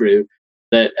crew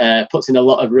that puts in a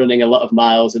lot of running, a lot of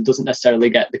miles, and doesn't necessarily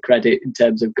get the credit in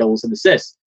terms of goals and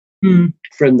assists.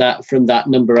 From that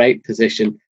number 8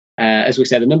 position. As we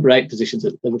said, the number 8 positions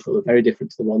at Liverpool are very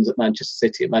different to the ones at Manchester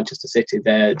City. At Manchester City,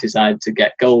 they're designed to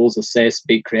get goals, assists,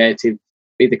 be creative,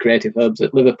 be the creative hubs.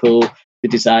 At Liverpool, they're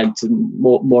designed to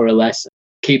more or less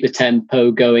keep the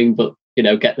tempo going, but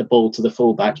get the ball to the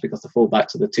fullbacks, because the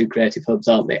fullbacks are the 2 creative hubs,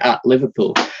 aren't they, at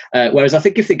Liverpool? Whereas I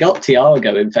think if they got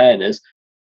Thiago, in fairness,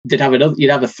 you'd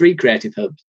have a 3 creative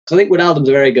hubs. So I think Wijnaldum's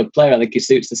a very good player. I think he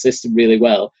suits the system really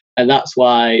well. And that's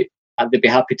why they'd be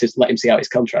happy to let him see out his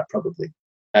contract, probably,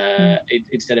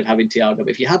 instead of having Thiago. But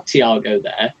if you had Thiago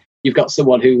there, you've got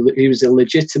someone who's a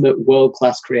legitimate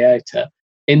world-class creator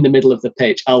in the middle of the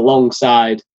pitch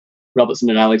alongside Robertson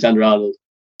and Alexander-Arnold.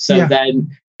 So then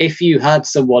if you had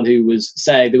someone who was,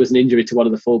 say, there was an injury to one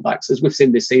of the fullbacks, as we've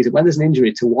seen this season, when there's an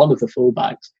injury to one of the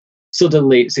fullbacks,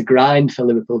 suddenly it's a grind for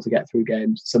Liverpool to get through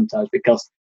games sometimes,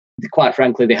 because, quite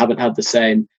frankly, they haven't had the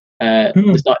same.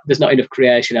 There's not enough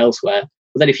creation elsewhere.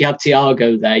 But then if you had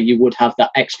Thiago there, you would have that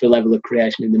extra level of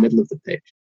creation in the middle of the pitch.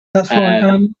 That's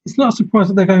right. It's not a surprise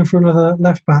that they're going for another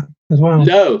left back as well.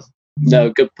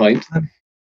 No, good point.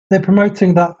 They're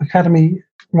promoting that academy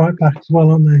right back as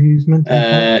well, aren't they? Who's meant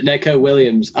to Neco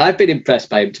Williams. I've been impressed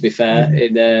by him, to be fair.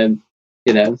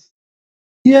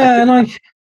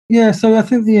 So I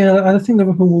think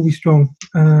Liverpool will be strong.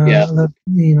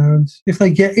 If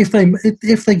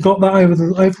they got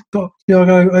that got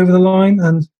Thiago over the line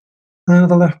and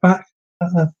another left back,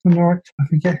 I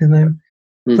forget his name.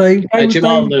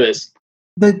 Jamal Lewis.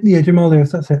 Jamal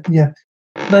Lewis. That's it. Yeah,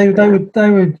 they would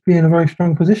be in a very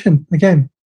strong position again.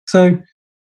 So,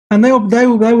 and they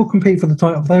will compete for the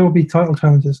title. They will be title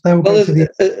challengers. They will go to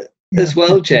the. As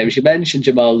well, James, you mentioned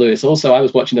Jamal Lewis. Also, I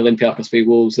was watching Olympiacos v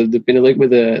Wolves, and there'd been a link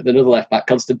with another left-back,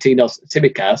 Konstantinos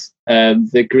Tsimikas,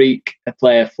 the Greek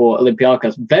player for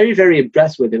Olympiacos. Very, very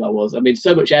impressed with him, I was. I mean,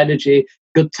 so much energy,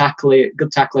 good tackling,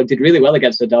 did really well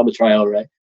against Adama Traore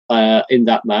in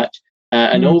that match.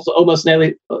 And also almost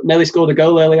nearly scored a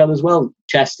goal early on as well.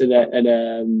 Chest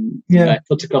and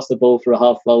put across the ball for a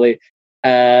half volley.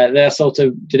 They sort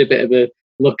of did a bit of a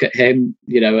look at him,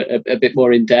 a bit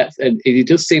more in depth, and he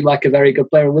does seem like a very good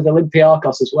player. With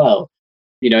Olympiacos as well,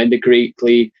 in the Greek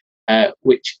league,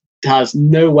 which has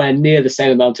nowhere near the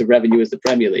same amount of revenue as the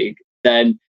Premier League,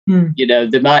 then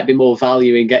there might be more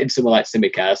value in getting someone like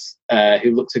Tsimikas,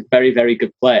 who looks a very, very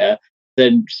good player,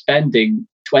 than spending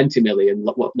 20 million,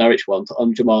 what Norwich want,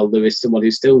 on Jamal Lewis, someone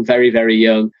who's still very, very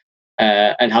young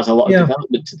and has a lot of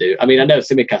development to do. I mean, I know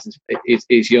Tsimikas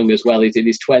is young as well; he's in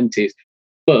his 20s,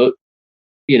 but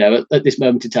at this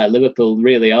moment in time, Liverpool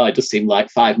really are. It does seem like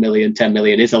 5 million, 10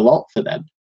 million is a lot for them.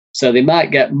 So they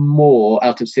might get more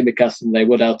out of Tsimikas than they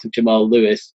would out of Jamal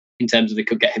Lewis, in terms of they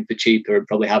could get him for cheaper and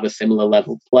probably have a similar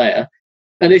level player.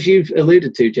 And as you've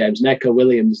alluded to, James, Neco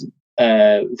Williams,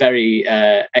 very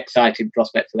exciting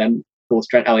prospect for them. Of course,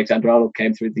 Trent Alexander-Arnold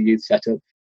came through the youth setup.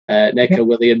 Neco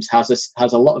Williams has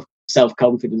a lot of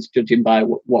self-confidence, judging by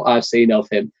what I've seen of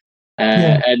him.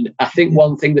 And I think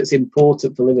one thing that's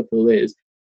important for Liverpool is,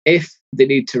 if they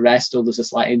need to rest or there's a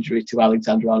slight injury to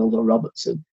Alexander-Arnold or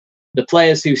Robertson, the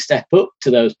players who step up to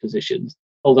those positions,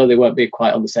 although they won't be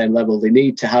quite on the same level, they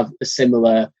need to have a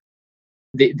similar...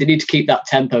 They need to keep that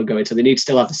tempo going, so they need to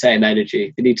still have the same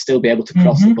energy. They need to still be able to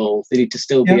cross the ball. They need to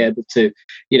still be able to,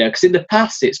 because in the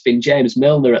past it's been James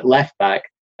Milner at left back.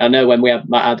 I know when we had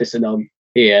Matt Addison on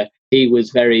here, he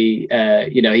was very,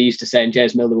 he used to say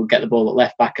James Milner would get the ball at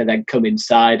left back and then come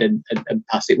inside and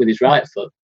pass it with his right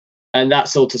foot. And that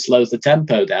sort of slows the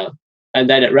tempo down. And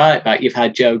then at right back, you've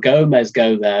had Joe Gomez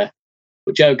go there.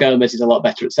 But Joe Gomez is a lot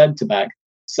better at centre back.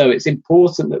 So it's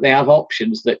important that they have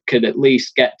options that can at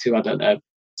least get to, I don't know,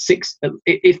 6.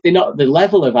 If they're not at the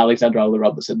level of Alexander-Arnold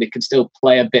Robertson, they can still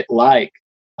play a bit like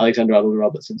Alexander-Arnold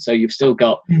Robertson. So you've still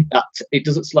got that. It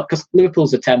doesn't, because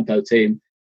Liverpool's a tempo team.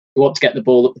 They want to get the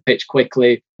ball up the pitch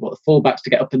quickly. They want the fullbacks to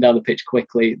get up and down the pitch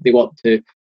quickly. They want to,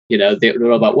 they're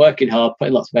all about working hard,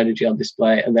 putting lots of energy on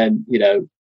display, and then,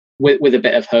 with a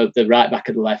bit of hope, the right back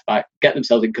and the left back get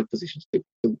themselves in good positions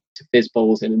to fizz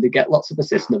balls in, and they get lots of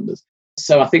assist numbers.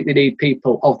 So I think they need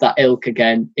people of that ilk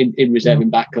again in reserving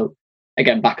backup.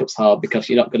 Again, backup's hard because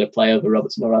you're not going to play over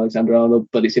Robertson or Alexander-Arnold,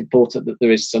 but it's important that there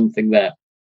is something there.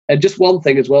 And just one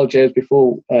thing as well, James,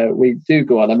 before we do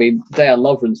go on, I mean, Dejan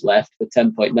Lovren's left for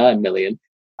 10.9 million,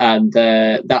 and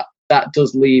that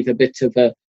does leave a bit of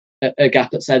a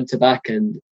gap at centre-back,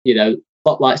 and,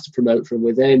 Klopp likes to promote from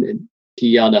within, and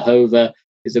Kijana Hova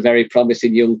is a very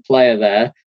promising young player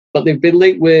there. But they've been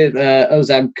linked with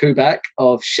Ozan Kubak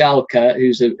of Schalke,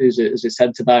 who's a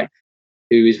centre-back,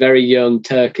 who is very young,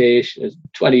 Turkish,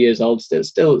 20 years old,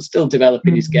 still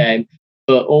developing his game.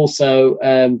 But also,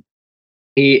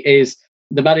 he is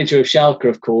the manager of Schalke,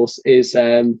 of course, is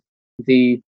I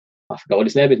forgot what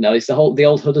his name is now. It's the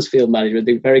old Huddersfield manager.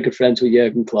 They're very good friends with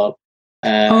Jurgen Klopp.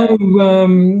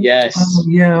 Yes.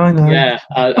 Yeah, I know. Yeah,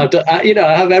 I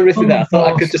have everything there. I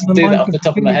thought I could just do that off the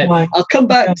top of my head. I'll come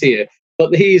back to you.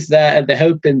 But he's there, and they're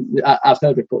hoping. I've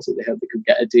heard reports that they hope they could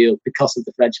get a deal because of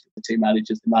the friendship of the two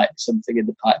managers. There might be something in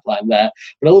the pipeline there.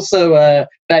 But also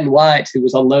Ben White, who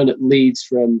was on loan at Leeds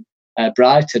from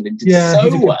Brighton, and did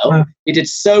so well. He did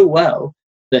so well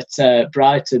that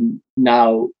Brighton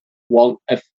now want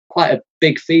quite a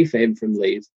big fee for him from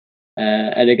Leeds.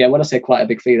 And again, when I say quite a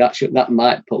big fee, that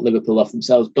might put Liverpool off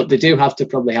themselves. But they do have to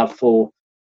probably have 4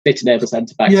 fit and able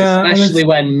centre backs, especially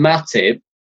when Matip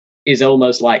is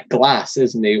almost like glass,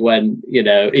 isn't he? When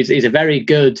he's a very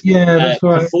good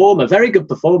performer, very good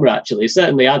performer actually.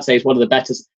 Certainly, I'd say he's one of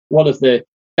the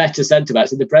better centre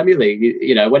backs in the Premier League.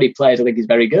 When he plays, I think he's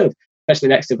very good, especially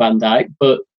next to Van Dijk.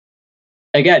 But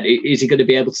again, is he going to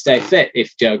be able to stay fit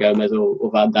if Joe Gomez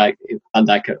or Van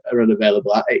Dijk are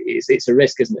unavailable? It's a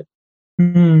risk, isn't it?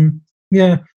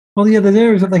 Yeah. Well, there's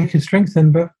areas that they could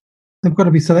strengthen, but they've got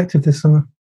to be selective this summer.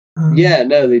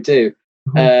 They do.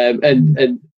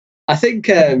 And I think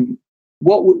we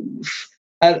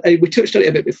touched on it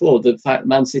a bit before, the fact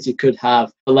Man City could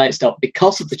have a late start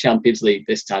because of the Champions League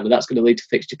this time, and that's going to lead to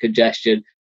fixture congestion.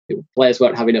 Players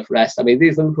won't have enough rest. I mean,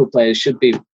 these Liverpool players should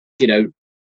be,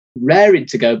 raring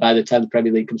to go by the time the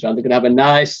Premier League comes around. They're going to have a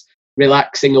nice,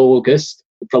 relaxing August.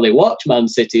 They'll probably watch Man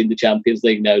City in the Champions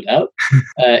League, no doubt,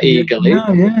 eagerly.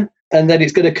 Yeah. And then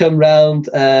it's going to come round,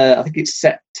 I think it's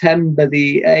September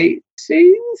the 18th,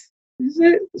 is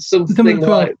it? Something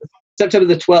like September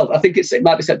the 12th. I think it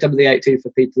might be September the 18th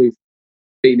for people who've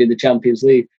been in the Champions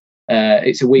League.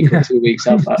 It's a week or 2 weeks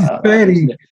off. Barely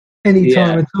any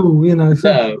time at all,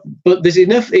 So. No, but there's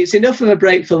enough. It's enough of a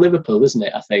break for Liverpool, isn't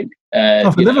it? I think.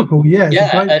 For Liverpool,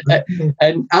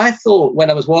 And I thought when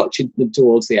I was watching them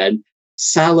towards the end,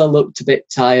 Salah looked a bit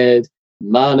tired.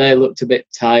 Mane looked a bit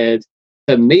tired.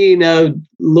 Firmino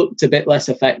looked a bit less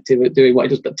effective at doing what he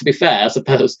does. But to be fair, I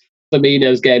suppose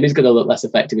Firmino's game is going to look less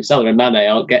effective if Salah and Mane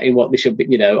aren't getting what they should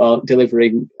be, aren't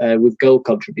delivering with goal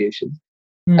contributions.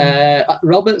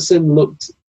 Robertson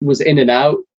was in and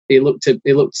out. He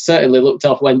certainly looked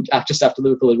off when just after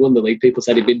Liverpool had won the league. People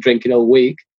said he'd been drinking all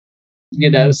week.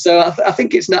 So I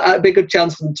think it's not a big good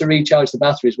chance for them to recharge the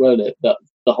batteries, won't it? That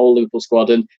the whole Liverpool squad,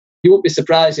 and you won't be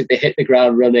surprised if they hit the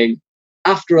ground running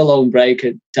after a long break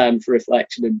and time for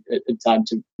reflection and time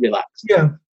to relax.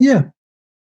 Yeah,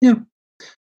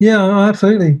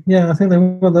 absolutely. Yeah, I think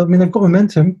they've got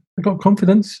momentum, they've got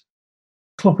confidence.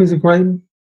 Klopp is a great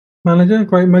manager,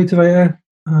 great motivator,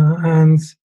 and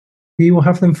he will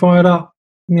have them fired up.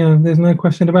 There's no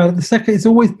question about it. The second, it's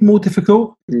always more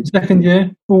difficult. Second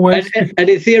year, always. And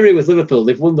in theory, with Liverpool,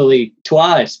 they've won the league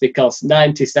twice because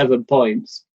 97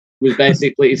 points was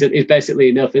basically is basically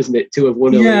enough, isn't it, to have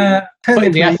won a league?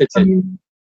 Putting the effort in.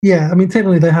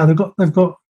 Technically they have. They've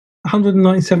got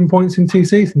 197 points in 2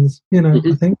 seasons. I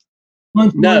think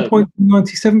 99 points,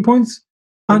 97 points,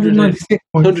 196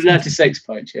 points. 196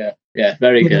 points. Yeah,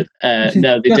 very good.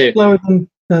 No, they do. Lower than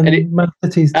Man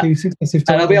City's 2 successive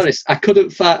titles. And I'll be honest, I couldn't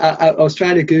find. I was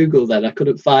trying to Google then. I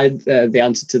couldn't find the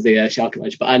answer to the Schalke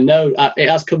match, but I know it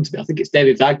has come to me. I think it's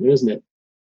David Wagner, isn't it?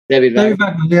 David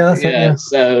Wagner. Yeah, that's it. Yeah.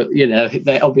 So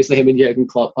they obviously him and Jurgen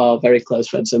Klopp are very close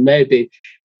friends. So maybe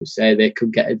say they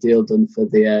could get a deal done for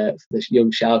this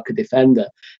young Schalke defender.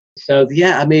 So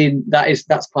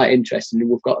that's quite interesting.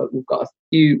 We've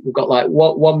got like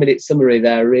 1 minute summary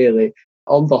there really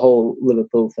on the whole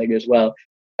Liverpool thing as well.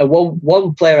 And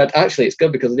one player, actually, it's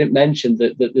good because I didn't mention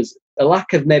that there's a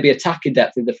lack of maybe attacking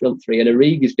depth in the front three, and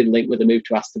Origi's been linked with a move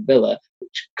to Aston Villa,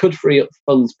 which could free up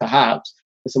funds perhaps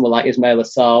for someone like Ismail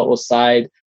Assar or Said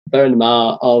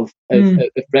Bernmar of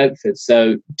Brentford.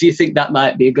 So, do you think that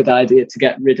might be a good idea to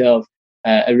get rid of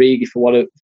Origi for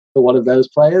one of those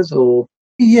players? Or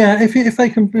if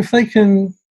they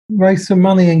can raise some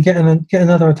money and get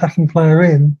another attacking player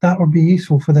in, that would be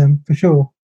useful for them for sure.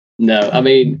 No, I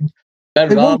mean. They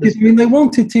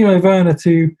wanted Timo Werner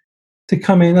to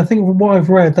come in. I think from what I've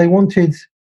read, they wanted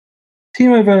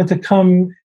Timo Werner to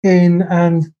come in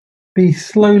and be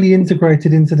slowly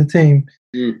integrated into the team,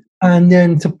 and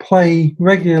then to play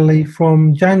regularly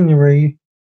from January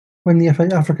when the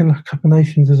African Cup of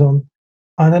Nations is on.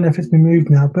 I don't know if it's been moved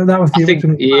now, but that was the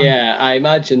original plan. Yeah, I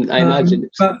imagine.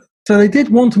 So they did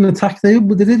want an attack. They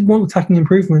did want attacking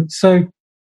improvements. So.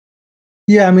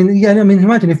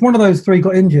 Imagine if one of those 3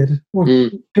 got injured, or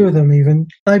 2 of them even,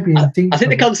 they'd be in deep. I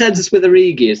think the consensus with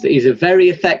Origi is that he's a very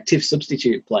effective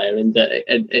substitute player, and that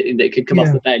he can come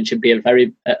off the bench and be a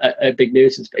very a big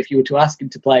nuisance. But if you were to ask him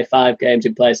to play 5 games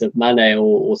in place of Mane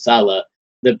or Salah,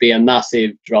 there'd be a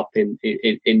massive drop in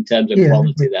terms of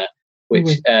quality there.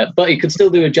 But he could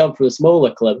still do a job for a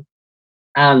smaller club,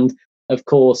 and. Of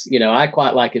course, I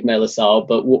quite like Ismail Assar,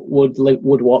 but would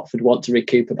Watford want to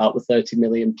recoup about the 30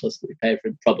 million plus that we pay for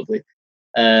him? Probably,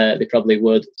 they probably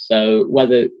would. So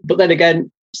but then again,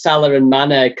 Salah and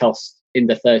Mane cost in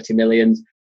the 30 millions,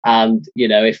 and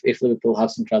if Liverpool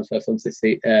have some transfer funds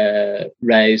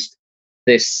raised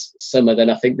this summer, then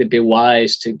I think they'd be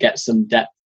wise to get some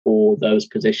depth for those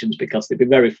positions because they've been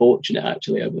very fortunate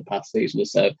actually over the past season or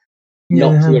so,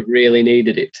 not to have really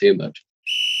needed it too much.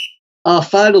 Our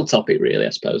final topic, really, I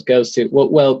suppose, goes to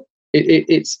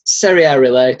it's Serie A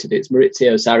related. It's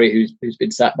Maurizio Sarri who's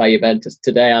been sacked by Juventus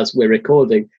today as we're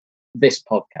recording this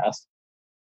podcast,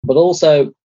 but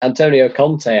also Antonio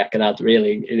Conte. I can add,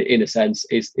 really, in a sense,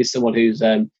 is someone who's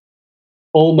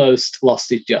almost lost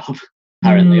his job,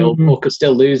 apparently, or could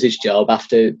still lose his job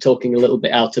after talking a little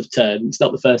bit out of turn. It's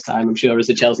not the first time, I'm sure, as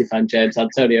a Chelsea fan, James.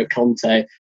 Antonio Conte,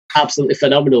 absolutely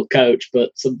phenomenal coach, but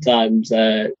sometimes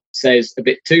says a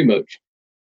bit too much,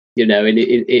 in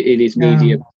his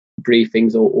media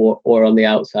briefings or on the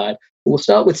outside. We'll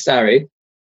start with Sarri.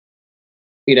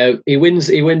 He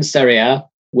wins Serie A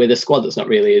with a squad that's not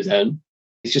really his own.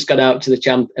 He's just got out to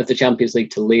the Champions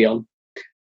League to Lyon,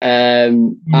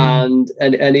 and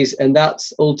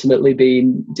that's ultimately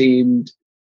been deemed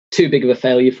too big of a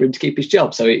failure for him to keep his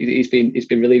job. So he's been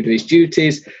relieved of his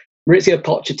duties. Maurizio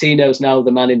Pochettino is now the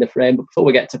man in the frame. But before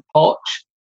we get to Poch,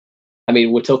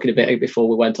 we're talking a bit before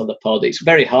we went on the pod. It's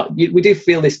very hard. We do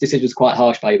feel this decision is quite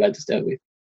harsh by Juventus, don't we?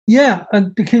 Yeah,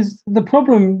 and because the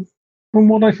problem, from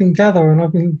what I can gather, and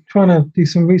I've been trying to do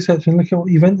some research and look at what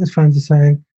Juventus fans are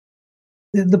saying,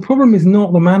 the problem is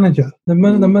not the manager.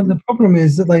 The problem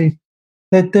is that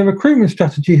their recruitment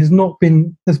strategy has not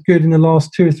been as good in the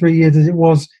last 2 or 3 years as it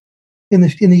was in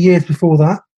the years before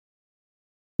that.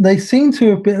 They seem to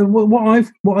have been.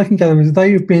 What I can gather is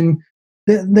they have been.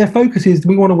 Their focus is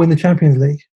we want to win the Champions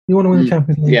League. We want to win the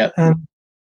Champions League. Yeah. And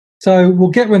so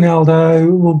we'll get Ronaldo.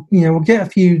 We'll get a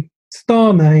few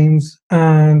star names,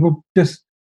 and we'll just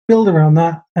build around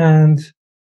that and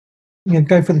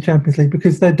go for the Champions League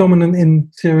because they're dominant in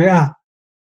Serie A.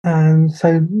 And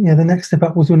so, the next step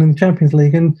up was winning the Champions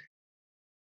League, and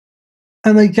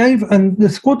the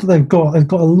squad that they've got has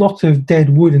got a lot of dead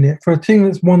wood in it for a team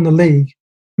that's won the league.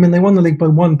 I mean, they won the league by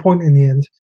 1 point in the end,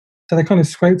 so they kind of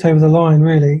scraped over the line,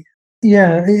 really.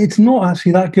 Yeah, it's not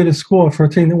actually that good a squad for a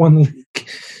team that won the league.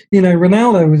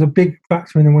 Ronaldo was a big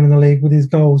factor in winning the league with his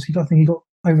goals. I think he got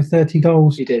over 30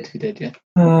 goals. He did, yeah.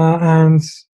 And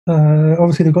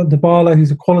obviously they've got Dybala,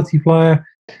 who's a quality player.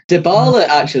 Dybala,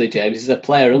 actually, James, is a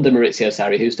player under Maurizio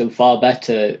Sarri who's done far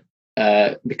better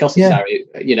because of Sarri.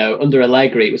 Under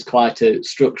Allegri, it was quite a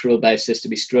structural-based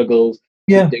system. He struggled.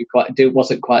 Yeah.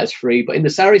 Wasn't quite as free. But in the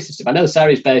Sarri system, I know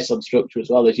Sarri's based on structure as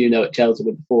well, as you know, at Chelsea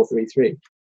with the 4-3-3.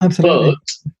 Absolutely.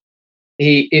 But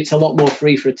it's a lot more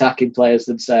free for attacking players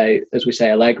than, as we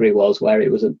say, Allegri was, where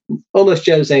it was almost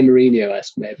Jose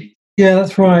Mourinho-esque, maybe. Yeah,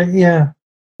 that's right. Yeah,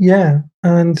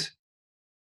 and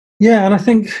I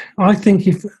think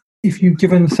if you've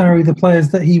given Sarri the players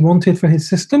that he wanted for his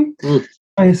system,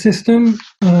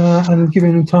 and given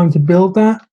him time to build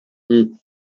that,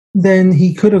 then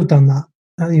he could have done that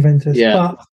at Juventus. Yeah.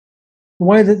 But the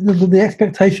way that the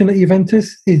expectation at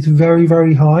Juventus is very,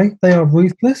 very high. They are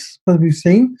ruthless, as we've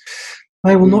seen.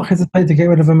 They will not hesitate to get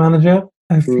rid of a manager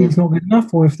if he's not good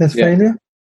enough or if there's failure.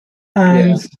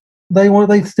 And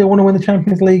they still want to win the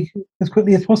Champions League as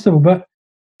quickly as possible. But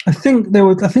I think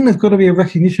there's got to be a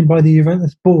recognition by the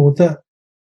Juventus board that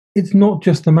it's not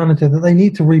just the manager, that they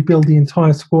need to rebuild the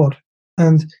entire squad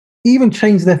and even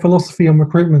change their philosophy on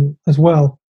recruitment as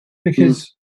well.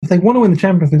 Because if they want to win the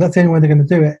Champions League, that's the only way they're going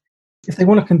to do it. If they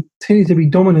want to continue to be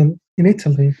dominant in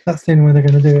Italy, that's the only way they're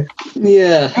going to do it.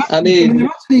 Yeah,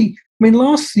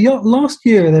 last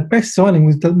year their best signing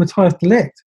was Matthias de Ligt.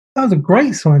 That was a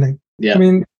great signing. Yeah.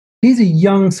 He's a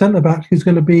young centre-back who's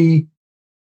going to be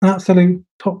an absolute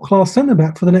top-class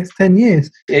centre-back for the next 10 years.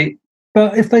 Yeah.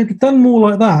 But if they'd done more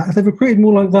like that, if they've recruited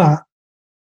more like that,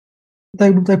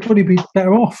 they'd probably be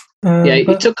better off.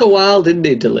 It took a while, didn't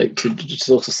it, de Ligt, to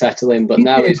sort of settle in, but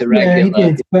now he's a regular.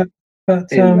 Yeah,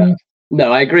 he did.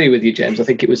 No, I agree with you, James. I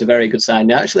think it was a very good sign.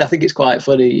 Actually, I think it's quite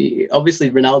funny. Obviously,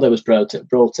 Ronaldo was brought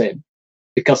in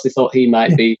because they thought he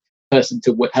might be the person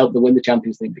to help them win the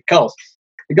Champions League, because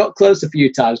they got close a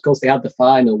few times. Of course, they had the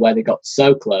final where they got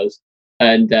so close,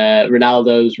 and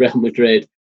Ronaldo's Real Madrid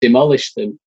demolished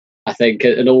them, I think.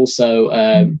 And also,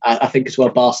 I think as well,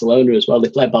 Barcelona as well. They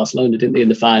played Barcelona, didn't they, in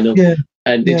the final? Yeah.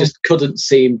 And they just couldn't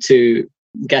seem to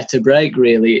get a break,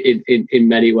 really, in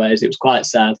many ways. It was quite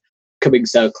sad, coming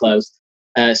so close.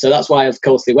 So that's why, of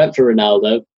course, they went for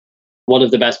Ronaldo, one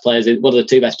of the two best players in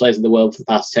the world for the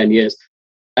past 10 years.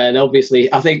 And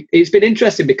obviously, I think it's been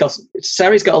interesting because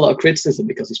Sarri's got a lot of criticism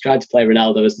because he's tried to play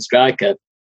Ronaldo as the striker.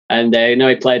 And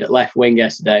he played at left wing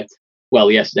yesterday.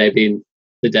 Well, yesterday being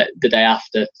the day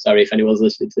after. Sorry if anyone's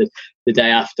listening to this. The day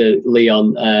after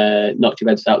Lyon knocked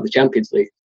Juventus out of the Champions League.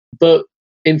 But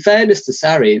in fairness to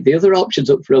Sarri, the other options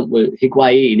up front were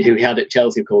Higuain, who he had at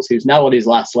Chelsea, of course, who's now on his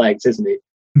last legs, isn't he?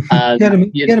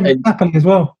 And he had him at Napoli as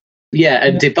well. Yeah,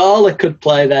 and Dybala could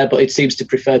play there, but it seems to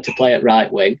prefer to play at right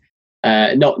wing,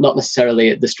 not necessarily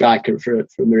at the striker for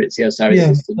Maurizio Sarri's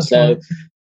system. So,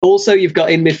 also you've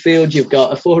got in midfield, you've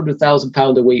got a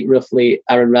 £400,000 a week roughly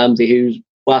Aaron Ramsey, who's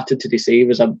flattered to deceive,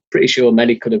 as I'm pretty sure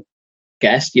many could have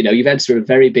guessed. Juventus are a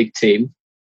very big team.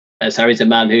 Sarri's a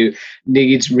man who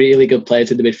needs really good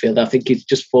players in the midfield. I think he's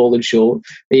just fallen short.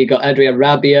 Then you've got Adrien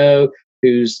Rabiot,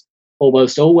 who's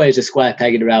almost always a square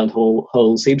peg in a round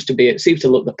hole. Seems to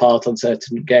look the part on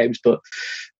certain games, but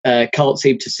can't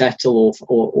seem to settle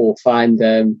or find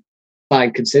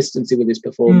consistency with his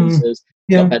performances.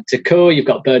 You've got Bentancur, you've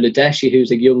got Bernardeschi,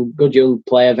 who's a good young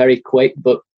player, very quick,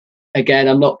 but again,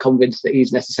 I'm not convinced that he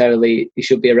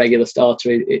should be a regular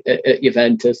starter at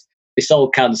Juventus. They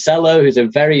sold Cancelo, who's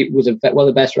one of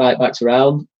the best right backs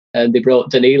around, and they brought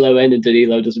Danilo in, and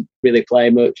Danilo doesn't really play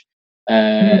much.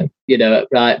 At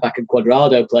right back, and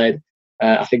Cuadrado played,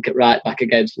 I think, at right back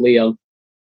against Lyon.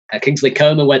 Kingsley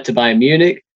Coman went to Bayern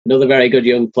Munich, another very good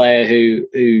young player who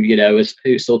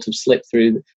sort of slipped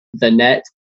through the net.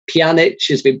 Pjanic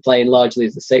has been playing largely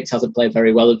as the six, hasn't played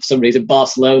very well. And for some reason,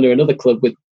 Barcelona, another club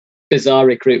with bizarre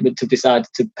recruitment, have decided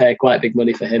to pay quite big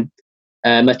money for him.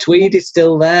 Matuidi is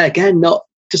still there. Again, not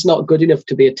good enough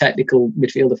to be a technical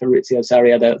midfielder for Maurizio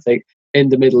Sarri, I don't think. In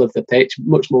the middle of the pitch,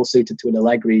 much more suited to an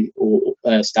Allegri or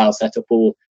style setup,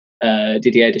 or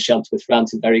Didier Deschamps with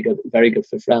France. Is very good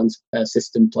for France.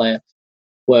 System player,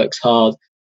 works hard.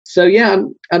 So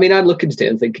I'm looking at it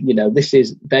and thinking, this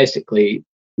is basically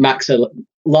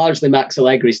largely Max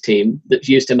Allegri's team that's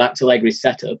used to Max Allegri's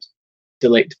setups, De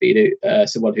Ligt being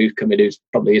someone who's come in who's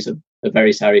probably is a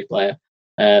very Sarri player,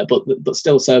 but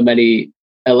still so many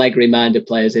Allegri-minded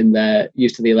players in there,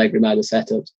 used to the Allegri-minded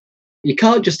setups. You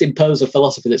can't just impose a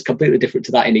philosophy that's completely different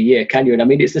to that in a year, can you? And I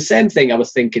mean, it's the same thing I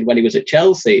was thinking when he was at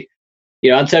Chelsea.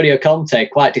 Antonio Conte,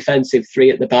 quite defensive,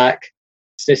 3 at the back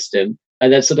system.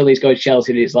 And then suddenly he's going to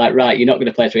Chelsea and it's like, right, you're not going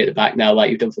to play 3 at the back now like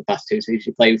you've done for the past 2 seasons.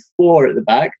 You're playing 4 at the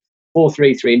back,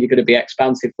 4-3-3, and you're going to be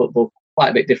expansive football, quite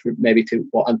a bit different maybe to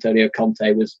what Antonio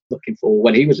Conte was looking for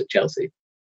when he was at Chelsea.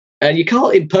 And you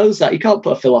can't impose that. You can't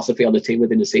put a philosophy on the team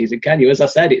within the season, can you? As I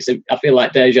said, I feel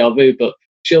like deja vu, but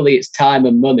surely it's time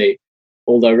and money.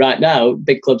 Although right now,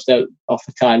 big clubs don't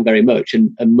offer time very much,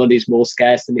 and money's more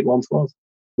scarce than it once was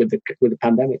with the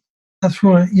pandemic. That's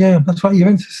right. Yeah, that's right.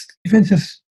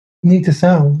 Juventus need to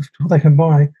sell what they can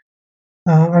buy.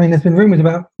 I mean, there's been rumours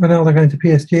about Ronaldo going to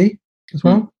PSG as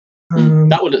well.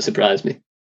 That wouldn't surprise me.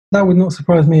 That would not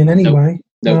surprise me in any way.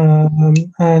 Nope.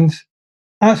 And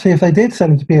actually, if they did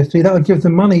send him to PSG, that would give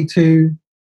them money to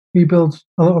rebuild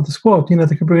a lot of the squad.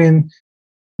 They could bring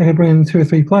in 2 or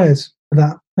 3 players for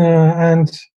that,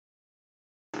 and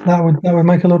that would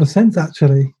make a lot of sense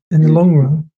actually in the long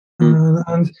run.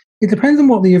 And it depends on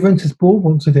what the Juventus board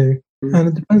want to do, and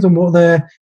it depends on what their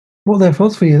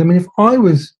philosophy is. I mean, if I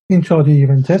was in charge of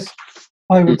Juventus,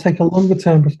 I would take a longer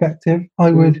term perspective.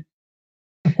 I would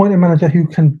appoint a manager who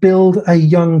can build a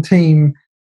young team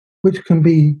which can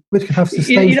have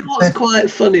sustained. You know what's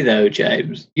quite funny though,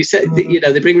 James? You said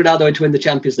they bring Ronaldo in to win the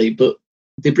Champions League, but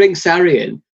they bring Sarri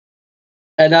in,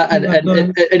 and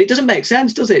it doesn't make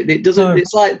sense, does it? It doesn't. No.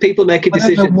 It's like people making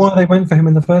decisions. I don't know why they went for him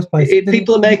in the first place.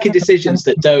 People are making decisions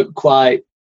that don't quite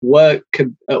work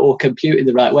or compute in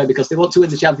the right way because they want to win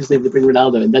the Champions League. They bring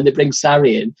Ronaldo in, then they bring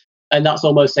Sarri in, and that's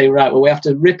almost saying, right, well, we have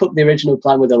to rip up the original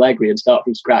plan with Allegri and start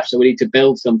from scratch. So we need to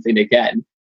build something again.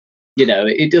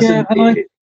 It doesn't.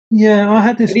 I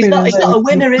had this. He's not a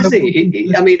winner, is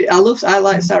he? I mean, I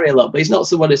like Sarri a lot, but he's not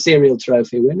someone a serial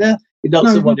trophy winner. He's not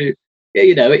someone who,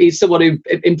 he's someone who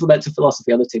implements a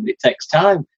philosophy on the team, and it takes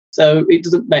time. So it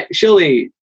doesn't make. Surely, I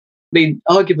mean,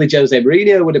 arguably Jose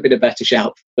Mourinho would have been a better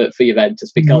shout for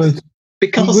Juventus because he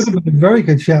would have been a very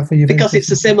good shout for Juventus because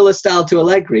it's a similar style to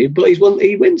Allegri, but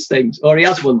he wins things, or he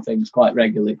has won things quite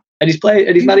regularly, and he's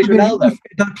managed Ronaldo.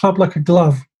 That club like a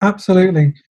glove,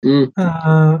 absolutely.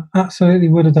 Absolutely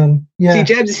would have done. Yeah. See,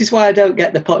 James, this is why I don't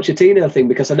get the Pochettino thing,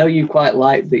 because I know you quite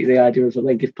like the idea of a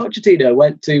link. If Pochettino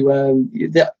went to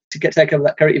take over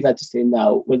that current Juventus team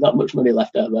now with not much money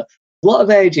left over, a lot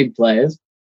of aging players.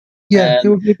 Yeah, it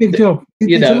would be a big job.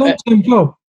 It's a long-term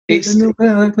job.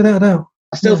 Without a doubt.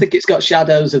 I still think it's got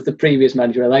shadows of the previous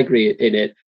manager Allegri in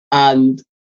it, and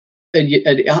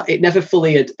it never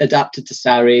fully adapted to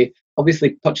Sarri.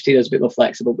 Obviously, Pochettino's a bit more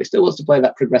flexible, but he still wants to play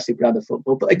that progressive brand of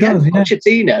football. But again,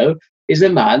 Pochettino is a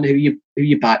man who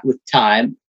you back with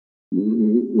time.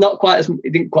 Not quite as he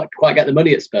didn't quite get the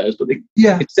money at Spurs, but they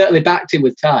certainly backed him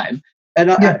with time. And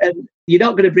you're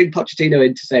not going to bring Pochettino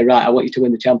in to say, right, I want you to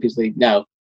win the Champions League now,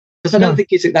 because I don't think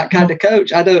he's that kind of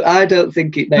coach. I don't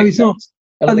think it makes sense.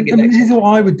 This is what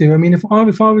I would do. I mean, if I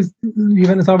was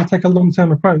Juventus, I would take a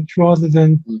long-term approach rather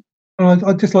than.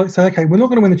 I'd just like to say, okay, we're not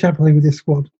going to win the Champions League with this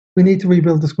squad. We need to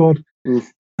rebuild the squad,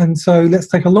 and so let's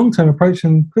take a long-term approach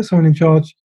and put someone in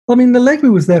charge. I mean, Allegri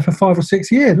was there for 5 or 6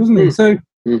 years, wasn't he? So,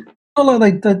 not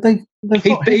like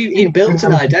he built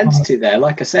an identity there.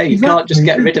 Like I say, you can't just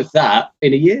get rid of that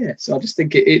in a year. So I just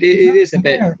think it is a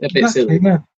bit silly.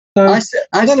 Yeah. So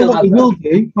I don't know what they will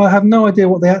do. I have no idea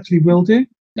what they actually will do.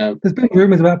 No, there's been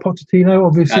rumours about Pochettino.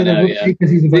 Obviously,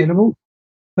 because he's available,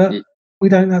 but we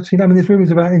don't actually know. I mean, there's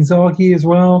rumours about Inzaghi as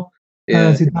well.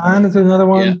 Zidane is another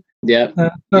one.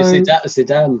 Zidane.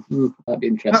 That'd be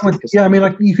interesting. I mean,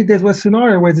 like there's a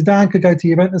scenario where Zidane could go to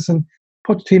Juventus and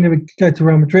Pochettino would go to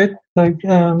Real Madrid. So,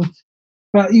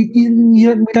 but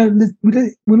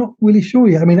we're not really sure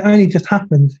yet. I mean, it only just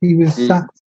happened. He was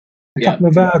sacked a couple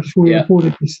of hours before we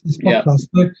recorded this podcast.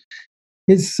 So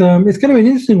it's going to be an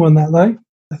interesting one, that though.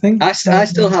 I think I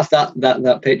still have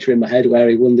that picture in my head where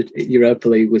he won the Europa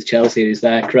League with Chelsea and he's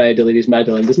there cradling his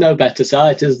medal, and there's no better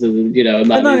sight, is there, than a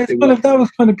man. That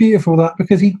was kind of beautiful, that,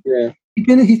 because he's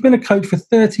been a coach for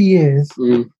 30 years.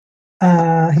 He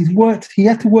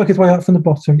had to work his way up from the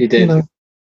bottom. He did.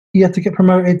 He had to get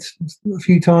promoted a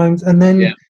few times, and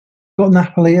then got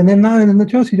Napoli, and then now in the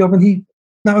Chelsea job, and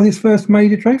that was his first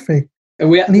major trophy.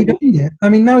 And he did it. I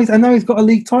mean, now he's got a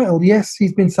league title. Yes,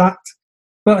 he's been sacked.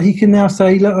 But he can now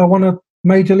say, look, I won a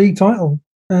major league title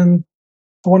and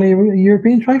I won a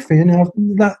European trophy, and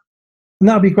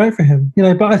that'll be great for him.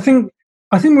 But I think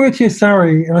Maurizio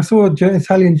Sarri, and I saw an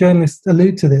Italian journalist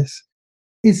allude to this,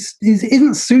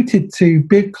 isn't suited to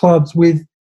big clubs with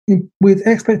with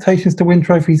expectations to win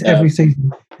trophies every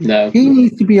season. No. He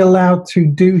needs to be allowed to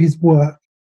do his work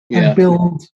and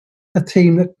build a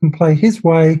team that can play his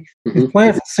way, with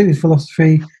players that suit his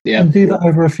philosophy, and do that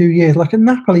over a few years. Like at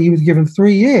Napoli, he was given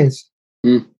 3 years.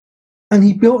 And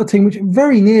he built a team which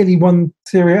very nearly won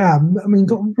Serie A. I mean,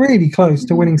 got really close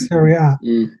to winning Serie A.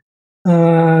 He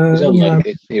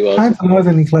was.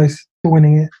 Tantalisingly close to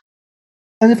winning it.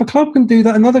 And if a club can do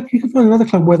that, you can find another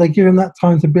club where they give him that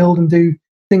time to build and do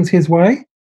things his way.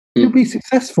 He'll be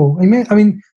successful. I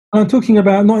mean, I'm talking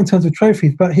about not in terms of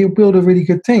trophies, but he'll build a really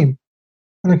good team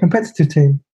and a competitive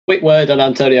team. Quick word on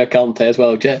Antonio Conte as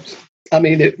well, James. I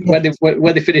mean, when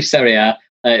they finished Serie A,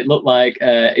 it looked like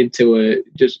we're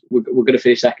going to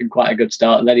finish second, quite a good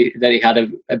start, and then he had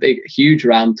a huge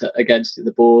rant against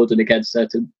the board and against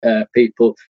certain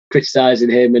people criticising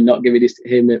him and not giving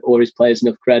him or his players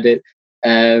enough credit.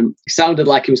 It sounded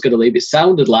like he was going to leave. It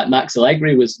sounded like Max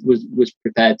Allegri was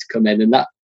prepared to come in, and that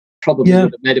probably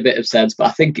would have made a bit of sense. But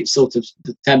I think it's sort of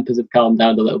the tempers have calmed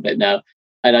down a little bit now,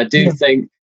 and I do think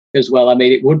as well. I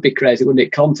mean, it would be crazy, wouldn't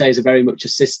it? Conte is very much a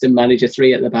system manager,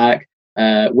 3 at the back.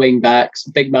 Wing backs,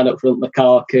 big man up front,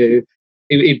 Lukaku.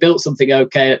 He built something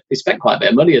okay. He spent quite a bit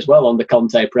of money as well on the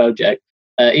Conte project,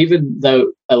 even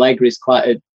though Allegri is quite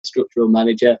a structural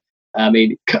manager. I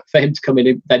mean, for him to come in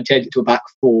and then change it to a back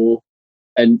 4,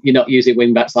 and you're not using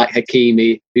wing backs like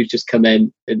Hakimi, who's just come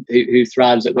in and who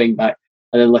thrives at wing back,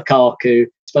 and then Lukaku. I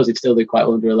suppose he'd still do quite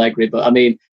well under Allegri, but I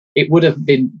mean, it would have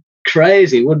been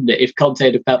crazy, wouldn't it, if Conte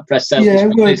had pressed selfish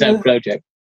on his own project?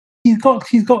 He's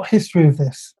got history of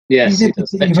this. Yes, he did at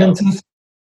Juventus.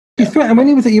 He threatened when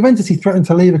he was at Juventus. He threatened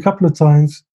to leave a couple of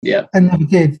times. And never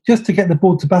did, just to get the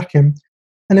board to back him.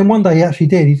 And then one day he actually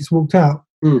did. He just walked out.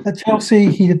 At Chelsea,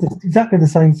 he did exactly the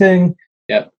same thing.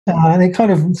 And it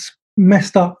kind of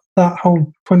messed up that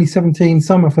whole 2017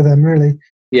 summer for them. Really.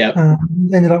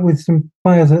 Ended up with some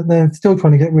players that they're still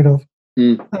trying to get rid of.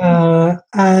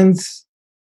 And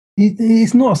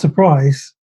it's not a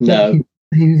surprise. No,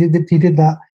 he did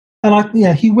that.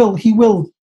 And he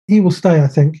will stay, I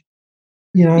think.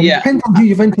 It depends on who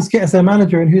Juventus get as their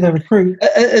manager and who they recruit.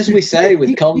 As we say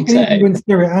with Conte, he can win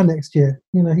Serie A next year.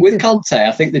 Conte,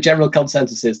 I think the general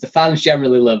consensus is the fans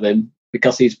generally love him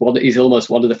because he's almost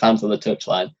one of the fans on the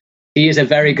touchline. He is a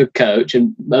very good coach,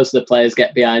 and most of the players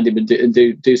get behind him and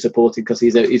do support him because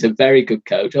he's a very good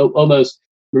coach, almost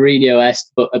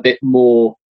Mourinho-esque, but a bit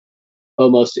more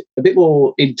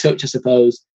in touch, I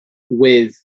suppose,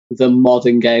 with the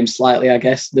modern game slightly, I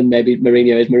guess, than maybe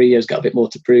Mourinho is. Mourinho's got a bit more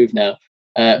to prove now.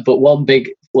 But one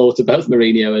big flaw to both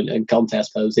Mourinho and Conte, I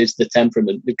suppose, is the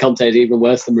temperament. Conte is even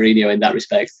worse than Mourinho in that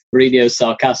respect. Mourinho's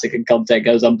sarcastic and Conte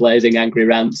goes on blazing angry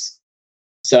rants.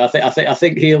 So I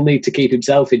think he'll need to keep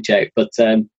himself in check. But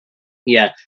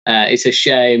it's a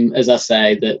shame, as I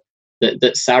say, that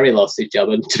Sarri lost his job.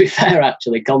 And to be fair,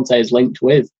 actually, Conte is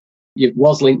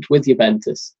was linked with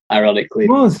Juventus, ironically.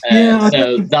 Was,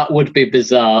 so that would be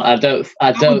bizarre. I don't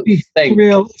think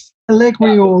real.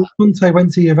 Allegri or Conte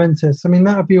went to Juventus. I mean,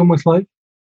 that would be almost like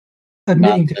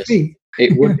admitting defeat.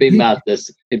 It would be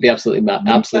madness. It'd be absolutely mad.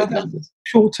 Absolute madness.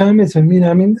 Short-termism.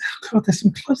 I mean, God, there's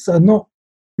some clubs that are not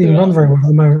being run very well at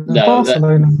the moment.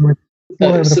 Barcelona.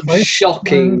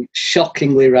 Some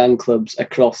shockingly ran clubs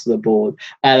across the board,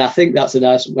 and I think that's a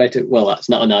nice way to. Well, that's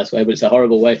not a nice way, but it's a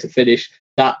horrible way to finish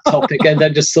that topic, and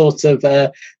then just sort of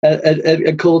a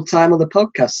call time on the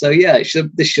podcast. So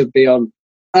this should be on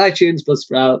iTunes,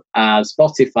 Buzzsprout,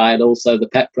 Spotify, and also the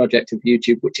pet project of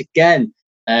YouTube, which again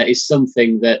is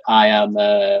something that I am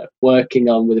working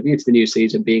on with a view to the new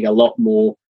season being a lot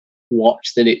more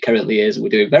watched than it currently is. We're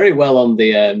doing very well on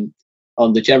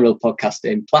the general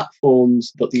podcasting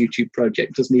platforms, but the YouTube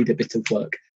project does need a bit of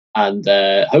work, and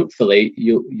hopefully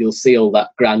you'll see all that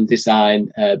grand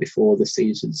design before the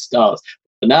season starts.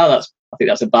 But now I think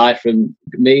that's a bye from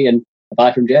me and a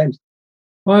bye from James.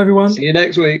 Bye everyone. See you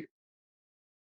next week.